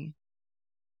for me.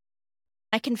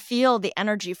 I can feel the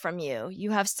energy from you.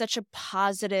 You have such a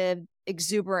positive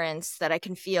exuberance that I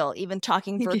can feel, even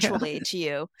talking virtually to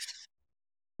you.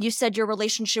 You said your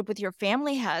relationship with your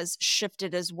family has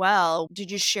shifted as well.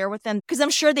 Did you share with them? Because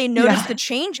I'm sure they noticed the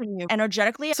change in you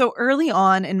energetically. So early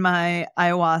on in my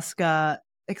ayahuasca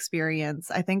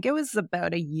experience, I think it was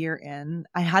about a year in,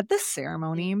 I had this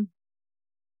ceremony.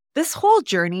 This whole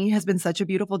journey has been such a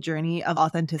beautiful journey of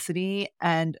authenticity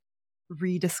and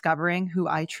rediscovering who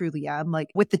I truly am, like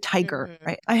with the tiger,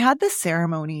 right? I had this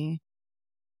ceremony,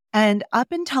 and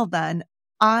up until then,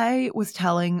 I was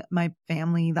telling my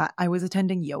family that I was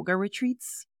attending yoga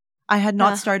retreats. I had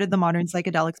not started the Modern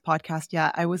Psychedelics podcast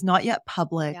yet. I was not yet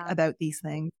public about these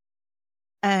things.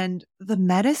 And the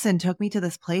medicine took me to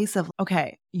this place of,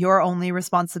 okay, your only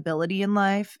responsibility in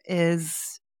life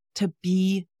is to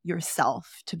be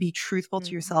yourself, to be truthful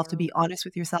to yourself, to be honest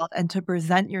with yourself, and to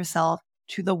present yourself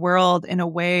to the world in a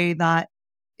way that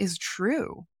is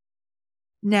true.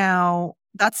 Now,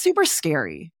 that's super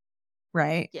scary,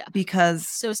 right? Yeah. Because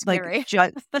so scary.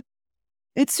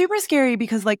 It's super scary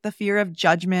because like the fear of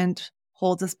judgment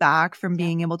holds us back from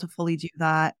being able to fully do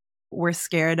that. We're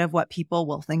scared of what people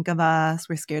will think of us.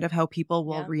 We're scared of how people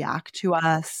will react to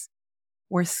us.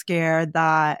 We're scared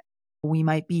that we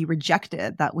might be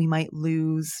rejected, that we might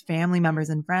lose family members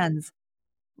and friends.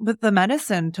 But the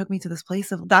medicine took me to this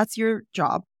place of that's your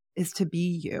job, is to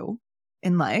be you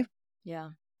in life.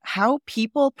 Yeah. How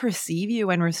people perceive you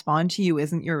and respond to you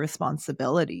isn't your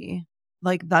responsibility.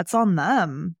 Like that's on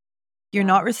them. You're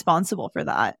not responsible for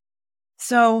that.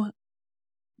 So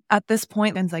at this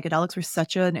point, then psychedelics were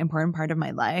such an important part of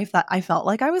my life that I felt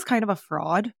like I was kind of a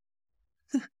fraud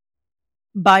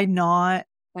by not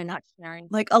sharing,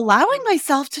 like allowing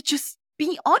myself to just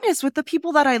be honest with the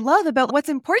people that I love about what's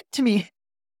important to me.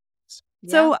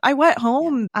 So I went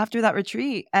home after that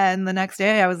retreat, and the next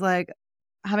day I was like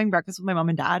having breakfast with my mom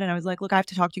and dad, and I was like, look, I have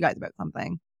to talk to you guys about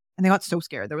something. And they got so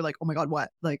scared. They were like, oh my God,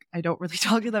 what? Like, I don't really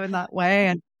talk to them in that way.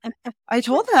 And I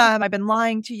told them, I've been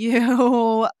lying to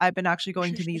you. I've been actually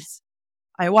going to these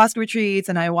ayahuasca retreats,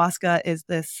 and ayahuasca is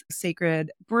this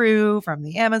sacred brew from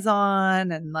the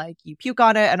Amazon, and like you puke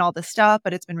on it and all this stuff,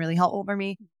 but it's been really helpful for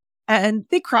me. And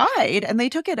they cried and they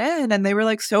took it in, and they were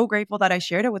like so grateful that I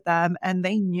shared it with them. And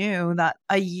they knew that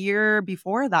a year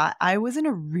before that, I was in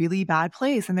a really bad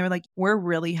place. And they were like, we're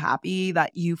really happy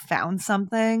that you found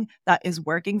something that is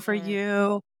working for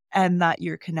you and that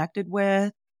you're connected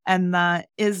with, and that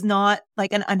is not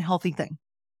like an unhealthy thing.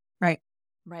 Right.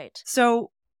 Right.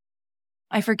 So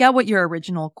I forget what your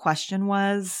original question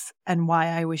was and why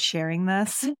I was sharing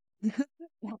this.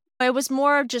 It was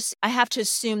more just, I have to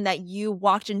assume that you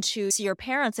walked into see your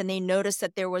parents and they noticed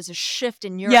that there was a shift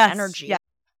in your energy. Yeah.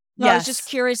 So I was just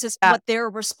curious as to what their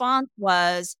response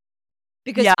was,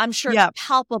 because I'm sure it's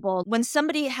palpable. When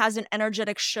somebody has an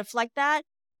energetic shift like that,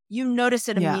 you notice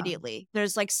it immediately.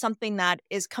 There's like something that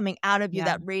is coming out of you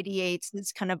that radiates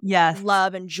this kind of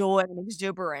love and joy and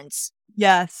exuberance.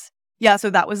 Yes. Yeah.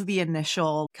 So that was the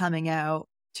initial coming out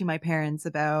to my parents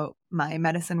about my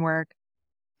medicine work.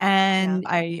 And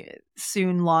I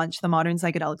soon launched the Modern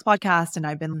Psychedelics podcast, and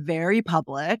I've been very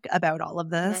public about all of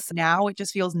this. Now it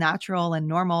just feels natural and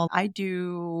normal. I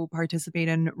do participate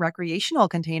in recreational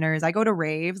containers. I go to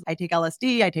raves. I take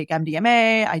LSD. I take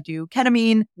MDMA. I do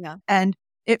ketamine. And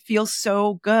it feels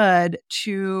so good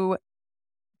to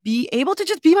be able to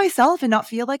just be myself and not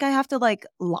feel like I have to like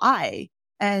lie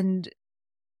and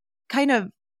kind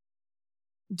of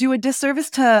do a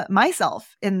disservice to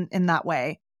myself in that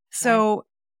way. So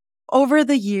over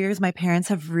the years, my parents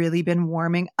have really been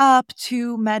warming up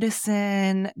to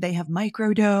medicine. They have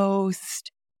microdosed.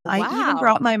 I even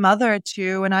brought my mother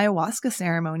to an ayahuasca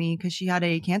ceremony because she had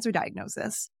a cancer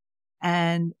diagnosis.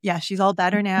 And yeah, she's all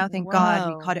better now. Thank God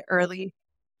we caught it early.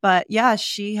 But yeah,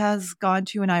 she has gone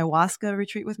to an ayahuasca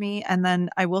retreat with me. And then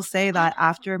I will say that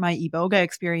after my Iboga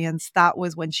experience, that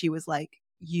was when she was like,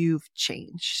 you've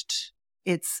changed.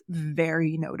 It's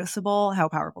very noticeable how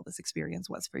powerful this experience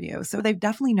was for you. So they've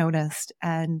definitely noticed,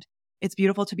 and it's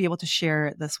beautiful to be able to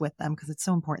share this with them because it's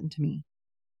so important to me.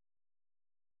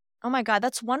 Oh my God,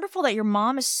 that's wonderful that your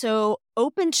mom is so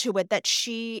open to it that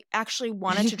she actually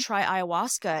wanted to try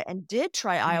ayahuasca and did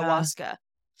try Yeah. ayahuasca.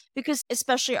 Because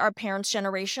especially our parents'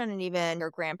 generation and even your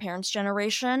grandparents'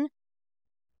 generation,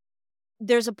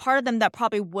 there's a part of them that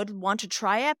probably would want to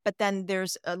try it, but then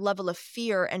there's a level of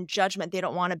fear and judgment. They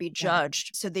don't want to be Yeah.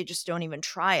 judged, so they just don't even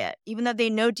try it, even though they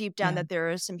know deep down Yeah. that there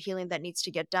is some healing that needs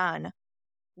to get done.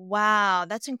 Wow,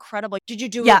 that's incredible. Did you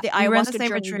do Yeah. the We were in the ayahuasca same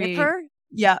journey with retreat. her?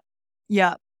 Yeah.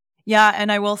 Yeah. Yeah.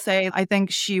 And I will say, I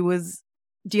think she was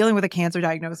dealing with a cancer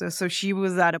diagnosis. So she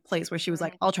was at a place where she was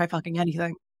like, I'll try fucking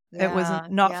anything. It was Yeah,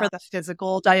 not for yeah. the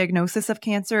physical diagnosis of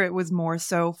cancer. It was more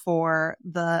so for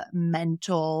the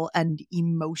mental and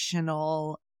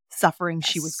emotional suffering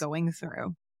she was Yes. going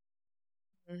through.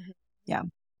 Mhm. Yeah.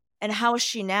 And how is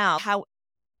she now? How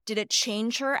did it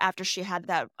change her after she had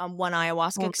that one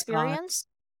ayahuasca Oh my God. experience?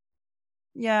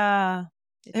 Yeah.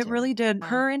 It It did. really did. Yeah.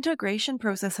 Her integration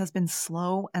process has been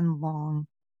slow and long,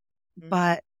 Mhm.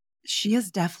 but she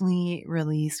has definitely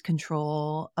released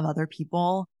control of other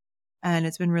people. And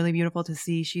it's been really beautiful to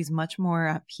see she's much more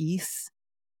at peace.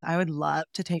 I would love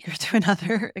to take her to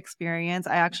another experience.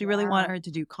 I actually really want Yeah. her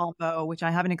to do combo, which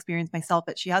I haven't experienced myself,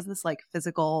 but she has this like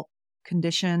physical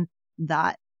condition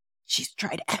that she's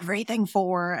tried everything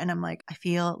for. And I'm like, I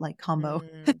feel like combo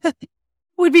Mm.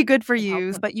 would be good for Could help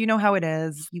you, her. but you know how it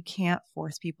is. You can't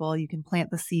force people. You can plant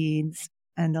the seeds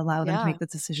and allow them to Yeah. make the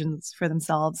decisions for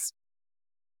themselves.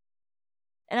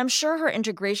 And I'm sure her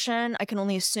integration, I can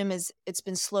only assume is it's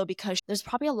been slow because there's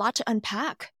probably a lot to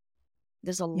unpack.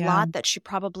 There's a Yeah. lot that she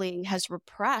probably has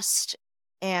repressed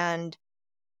and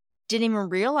didn't even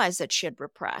realize that she had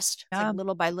repressed. It's like Yeah.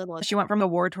 little by little. She went from a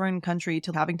war-torn country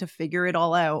to having to figure it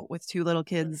all out with 2 little Mhm.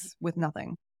 kids with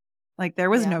nothing. Like, there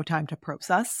was Yeah. no time to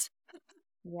process.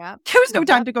 Yeah. There was no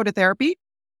time Yep. to go to therapy.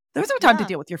 There was no time to Yeah.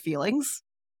 deal with your feelings.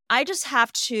 I just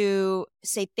have to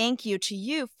say thank you to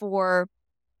you for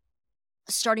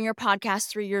starting your podcast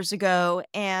 3 years ago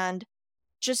and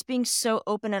just being so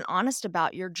open and honest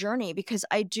about your journey, because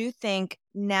I do think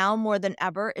now more than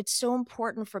ever, it's so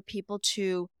important for people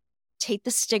to take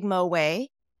the stigma away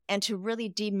and to really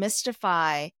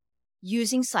demystify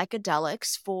using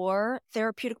psychedelics for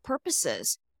therapeutic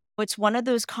purposes. It's one of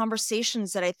those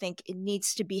conversations that I think it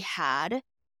needs to be had.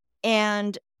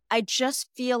 And I just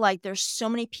feel like there's so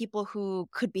many people who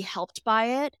could be helped by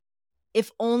it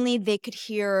if only they could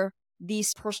hear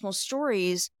these personal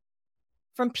stories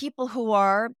from people who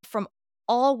are from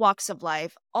all walks of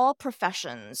life, all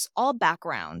professions, all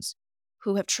backgrounds,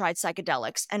 who have tried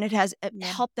psychedelics, and it has Yeah.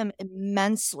 helped them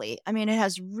immensely. I mean, it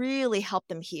has really helped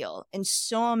them heal in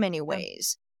so many Yeah.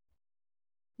 ways.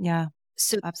 Yeah.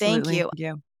 So thank Absolutely. you Thank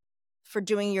you. for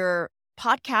doing your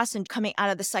podcast and coming out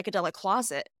of the psychedelic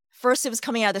closet. First, it was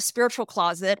coming out of the spiritual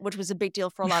closet, which was a big deal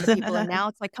for a lot of people. And now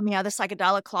it's like coming out of the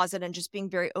psychedelic closet and just being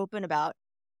very open about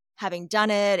having done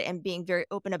it and being very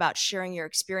open about sharing your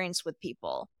experience with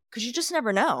people. Because you just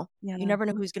never know. Yeah. You never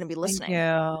know who's going to be Thank listening.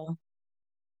 you.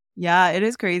 Yeah, it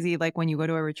is crazy, like, when you go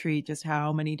to a retreat, just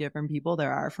how many different people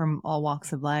there are from all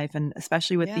walks of life, and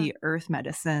especially with Yeah. the earth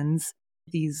medicines.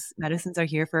 These medicines are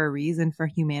here for a reason for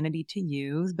humanity to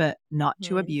use, but not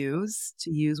to Mhm. abuse,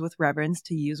 to use with reverence,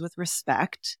 to use with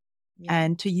respect, Yeah.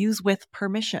 and to use with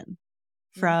permission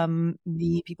Mhm. from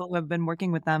the people who have been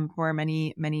working with them for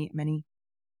many, many, many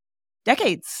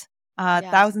decades, Yes.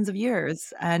 thousands of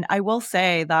years. And I will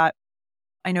say that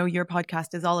I know your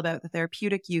podcast is all about the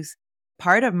therapeutic use.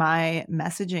 Part of my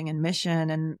messaging and mission,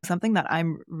 and something that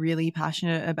I'm really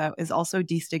passionate about, is also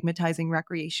destigmatizing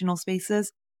recreational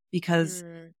spaces, because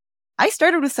Mm. I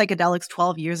started with psychedelics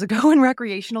 12 years ago in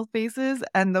recreational spaces,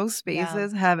 and those Yeah.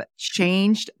 spaces have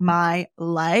changed my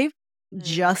life Mm.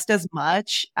 just as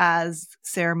much as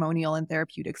ceremonial and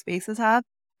therapeutic spaces have.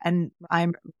 And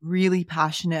I'm really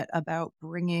passionate about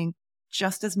bringing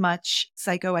just as much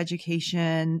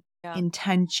psychoeducation, Yeah.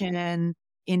 intention,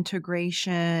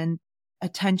 integration,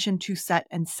 attention to set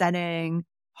and setting,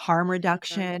 harm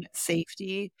reduction,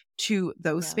 safety to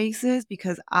those Yeah. spaces,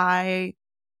 because I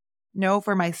know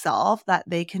for myself that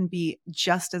they can be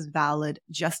just as valid,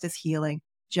 just as healing,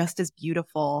 just as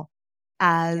beautiful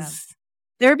as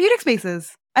therapeutic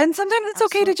spaces. And sometimes it's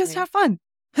okay to just Absolutely.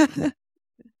 have fun.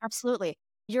 Absolutely.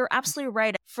 You're absolutely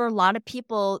right. For a lot of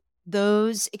people,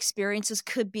 those experiences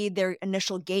could be their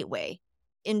initial gateway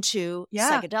into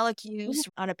Yeah. psychedelic use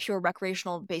on a pure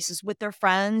recreational basis with their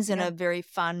friends in Yeah. a very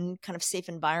fun, kind of safe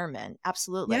environment.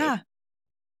 Absolutely. Yeah.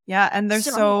 Yeah. And there's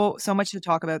So, so much to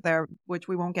talk about there, which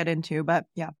we won't get into, but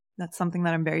yeah, that's something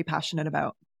that I'm very passionate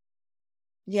about.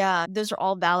 yeah, those are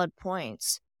all valid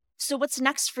points. So what's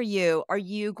next for you? Are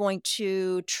you going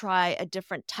to try a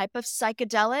different type of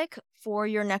psychedelic for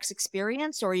your next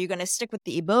experience, or are you going to stick with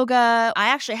the Iboga? I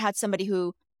actually had somebody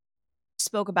who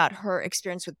spoke about her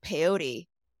experience with peyote,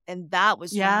 and that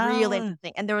was really Yeah.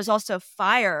 interesting. And there was also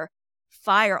fire.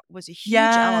 Fire was a huge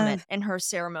Yeah. element in her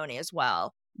ceremony as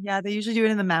well. Yeah. They usually do it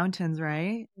in the mountains,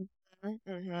 right?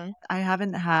 Mm-hmm. I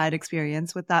haven't had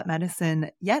experience with that medicine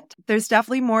yet. There's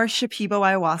definitely more Shipibo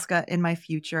ayahuasca in my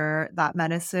future. That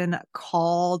medicine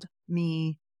called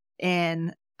me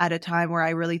in at a time where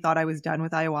I really thought I was done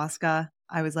with ayahuasca.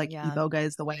 I was like, Yeah. Iboga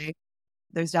is the way.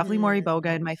 There's definitely more Mm.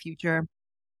 Iboga in my future.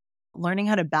 Learning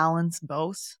how to balance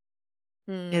both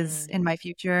is Mm. in my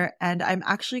future. And I'm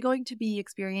actually going to be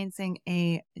experiencing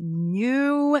a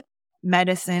new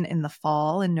medicine in the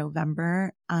fall in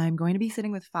November. I'm going to be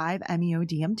sitting with 5-MeO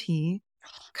DMT,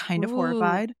 kind of Ooh.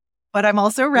 horrified, but I'm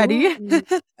also ready. Ooh.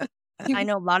 I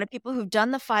know a lot of people who've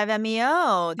done the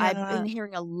 5-MeO. I've Yeah. been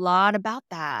hearing a lot about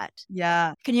that.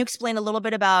 Yeah. Can you explain a little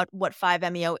bit about what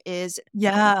 5-MeO is?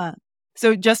 Yeah.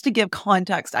 So just to give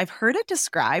context, I've heard it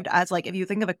described as like if you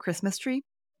think of a Christmas tree,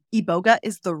 Iboga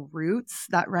is the roots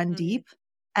that run Mm. deep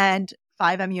and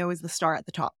 5-MeO is the star at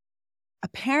the top.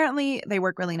 Apparently, they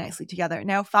work really nicely together.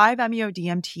 Now, 5-MeO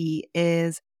DMT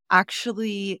is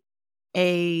actually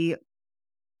a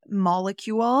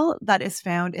molecule that is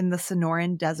found in the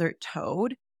Sonoran Desert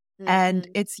toad, and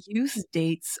Mhm. its use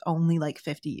dates only like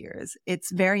 50 years.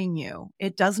 It's very new.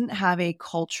 It doesn't have a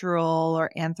cultural or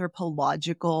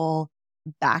anthropological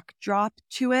backdrop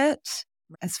to it,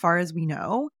 as far as we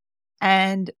know.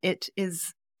 And it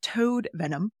is toad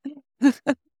venom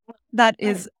that Oh.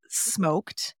 is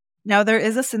smoked. Now, there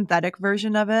is a synthetic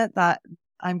version of it that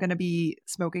I'm going to be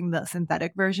smoking the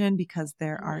synthetic version because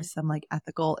there are Mhm. some like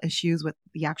ethical issues with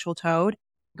the actual toad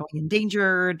going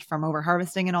endangered from over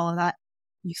harvesting and all of that.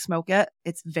 You smoke it,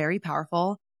 it's very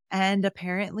powerful. And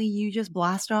apparently, you just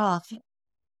blast off.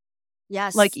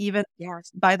 Like, Yes. even Yes.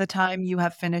 by the time you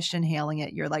have finished inhaling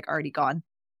it, you're like already gone.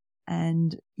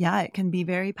 And yeah, it can be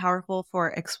very powerful for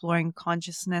exploring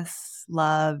consciousness,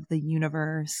 love, the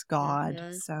universe, God.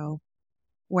 Mhm. So,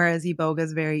 whereas Iboga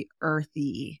is very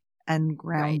earthy and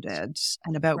Right. grounded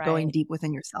and about going Right. deep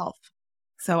within yourself.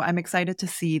 So, I'm excited to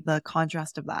see the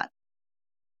contrast of that.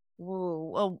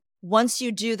 Ooh. Well, once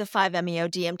you do the 5-MeO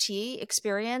DMT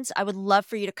experience, I would love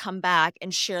for you to come back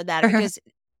and share that because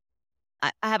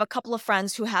I have a couple of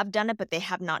friends who have done it, but they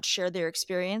have not shared their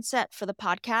experience yet for the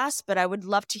podcast. But I would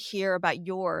love to hear about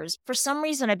yours. For some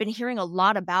reason, I've been hearing a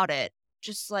lot about it,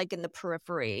 just like in the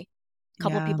periphery. A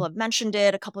couple of Yeah. people have mentioned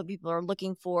it. A couple of people are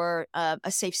looking for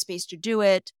a safe space to do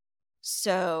it.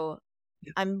 So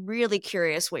I'm really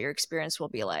curious what your experience will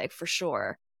be like for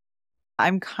sure.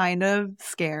 I'm kind of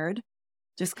scared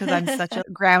just because I'm such a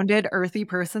grounded, earthy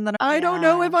person that I don't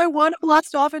know if Yeah. I want to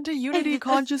blast off into unity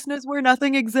consciousness where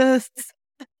nothing exists.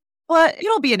 But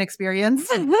it'll be an experience.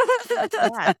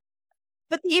 Yeah.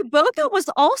 But the Iboga was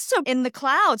also in the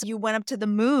clouds. You went up to the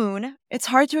moon. It's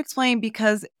hard to explain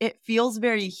because it feels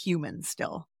very human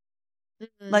still.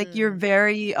 Like you're Mm.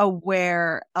 very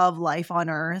aware of life on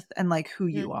Earth and like who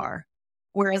you Mhm. are.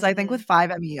 Whereas I think Mhm. with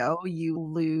 5-MeO, you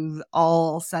lose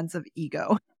all sense of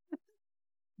ego.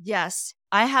 Yes,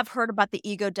 I have heard about the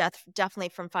ego death definitely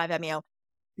from 5-MeO.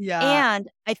 Yeah. And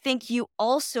I think you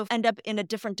also end up in a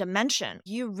different dimension.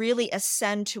 You really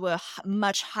ascend to a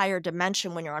much higher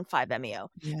dimension when you're on 5-MeO.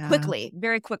 Yeah. Quickly,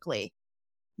 very quickly.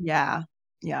 Yeah.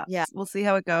 Yeah. Yeah. We'll see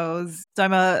how it goes. So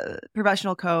I'm a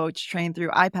professional coach trained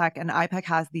through IPEC, and IPEC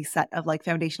has these set of like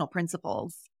foundational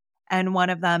principles. And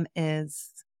one of them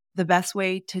is the best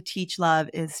way to teach love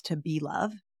is to be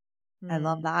love. I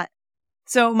love Mm. that.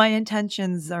 So my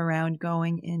intentions around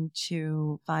going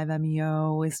into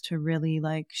 5-MeO is to really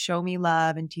like show me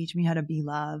love and teach me how to be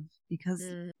love because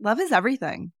Mm. love is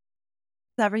everything.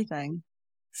 It's everything.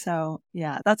 So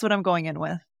yeah, that's what I'm going in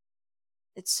with.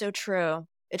 It's so true.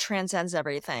 It transcends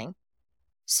everything.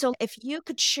 So, if you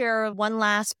could share one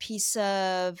last piece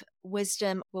of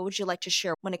wisdom, what would you like to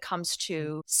share when it comes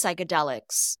to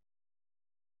psychedelics?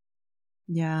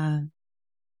 Yeah.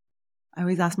 I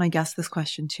always ask my guests this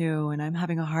question too, and I'm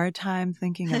having a hard time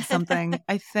thinking of something.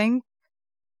 I think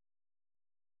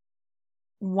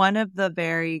one of the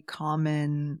very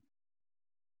common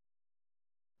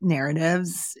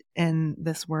narratives in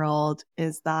this world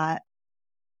is that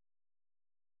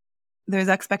there's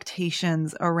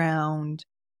expectations around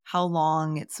how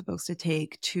long it's supposed to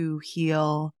take to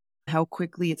heal, how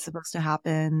quickly it's supposed to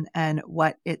happen, and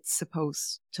what it's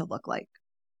supposed to look like.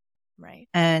 Right.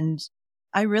 And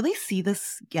I really see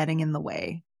this getting in the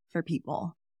way for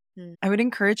people. Mm. I would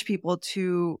encourage people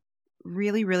to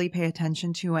really, really pay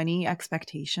attention to any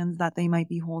expectations that they might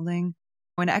be holding.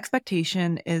 An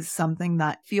expectation is something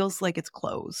that feels like it's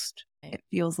closed. It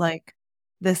feels like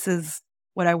this is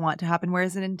what I want to happen,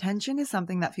 whereas an intention is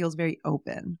something that feels very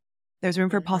open. There's room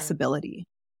for possibility.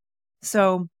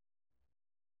 So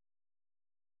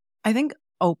I think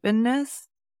openness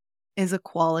is a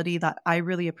quality that I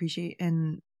really appreciate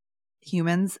in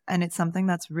humans, and it's something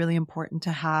that's really important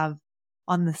to have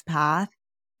on this path.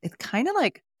 It's kind of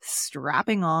like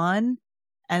strapping on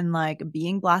and like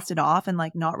being blasted off and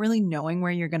like not really knowing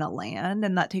where you're going to land.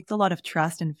 And that takes a lot of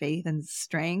trust and faith and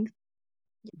strength.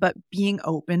 But being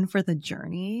open for the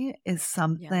journey is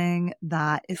something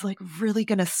that is like really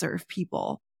going to serve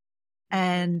people.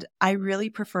 And I really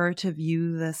prefer to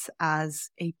view this as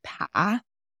a path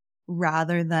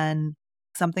rather than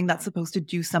something that's supposed to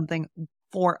do something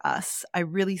for us. I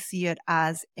really see it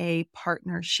as a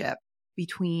partnership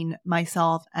between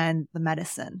myself and the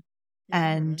medicine.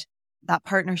 And that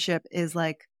partnership is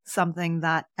like something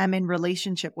that I'm in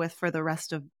relationship with for the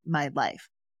rest of my life.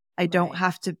 I don't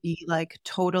have to be like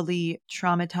totally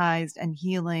traumatized and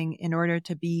healing in order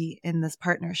to be in this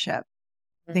partnership.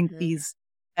 I think these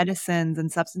medicines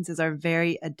and substances are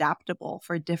very adaptable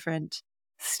for different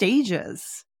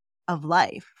stages of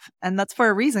life. And that's for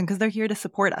a reason, because they're here to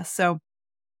support us. So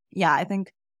yeah, I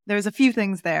think there's a few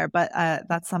things there, but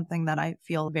that's something that I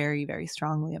feel very, very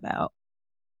strongly about.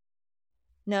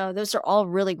 No, those are all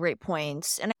really great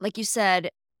points. And like you said,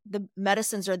 the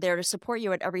medicines are there to support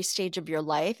you at every stage of your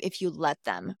life if you let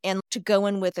them. And to go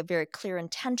in with a very clear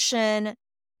intention,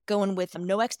 go in with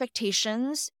no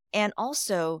expectations, and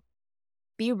also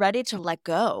be ready to let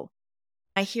go.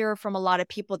 I hear from a lot of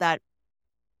people that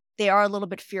they are a little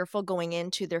bit fearful going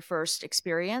into their first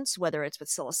experience, whether it's with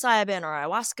psilocybin or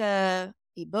ayahuasca,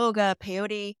 Iboga,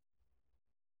 peyote.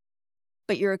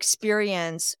 But your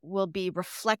experience will be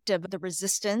reflective of the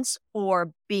resistance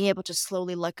or being able to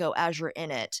slowly let go as you're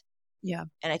in it. Yeah.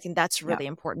 And I think that's really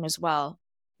important as well.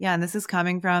 Yeah. And this is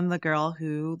coming from the girl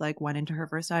who like went into her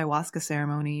first ayahuasca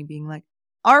ceremony being like,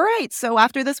 all right, so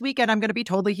after this weekend, I'm going to be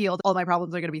totally healed. All my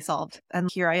problems are going to be solved. And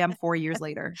here I am 4 years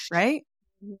later, right?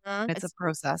 It's a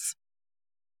process.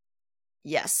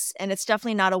 Yes. And it's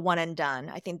definitely not a one and done.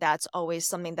 I think that's always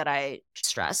something that I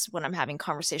stress when I'm having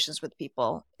conversations with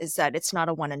people, is that it's not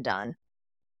a one and done.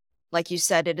 Like you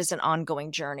said, it is an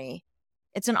ongoing journey.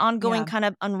 It's an ongoing kind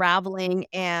of unraveling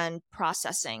and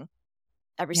processing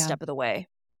every step of the way.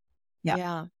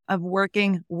 Yeah. Of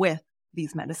working with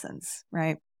these medicines,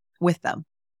 right? With them.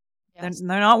 Yes.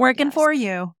 They're not working for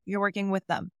you. You're working with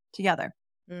them together.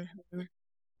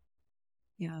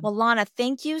 Yeah. Well, LANA,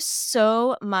 thank you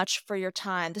so much for your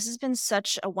time. This has been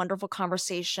such a wonderful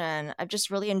conversation. I've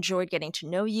just really enjoyed getting to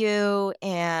know you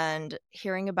and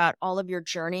hearing about all of your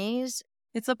journeys.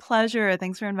 It's a pleasure.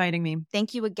 Thanks for inviting me.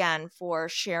 Thank you again for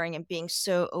sharing and being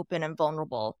so open and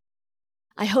vulnerable.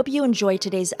 I hope you enjoyed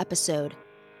today's episode.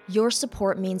 Your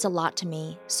support means a lot to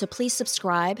me, so please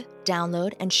subscribe,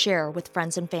 download, and share with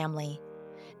friends and family.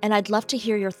 And I'd love to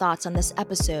hear your thoughts on this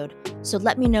episode, so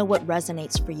let me know what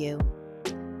resonates for you.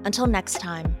 Until next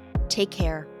time, take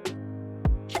care.